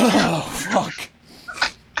 Oh, fuck.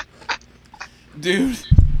 Dude,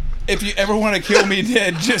 if you ever want to kill me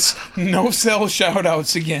dead, just no-sell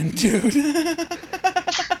shoutouts again, dude.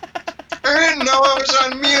 I didn't know I was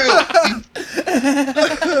on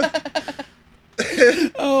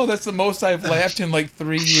mute. Oh, that's the most I've laughed in like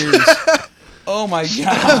 3 years. Oh my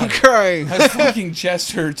God. I'm crying. My fucking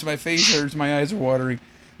chest hurts, my face hurts, my eyes are watering.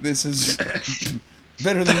 This is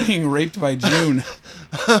better than being raped by June.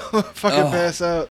 Fucking pass out.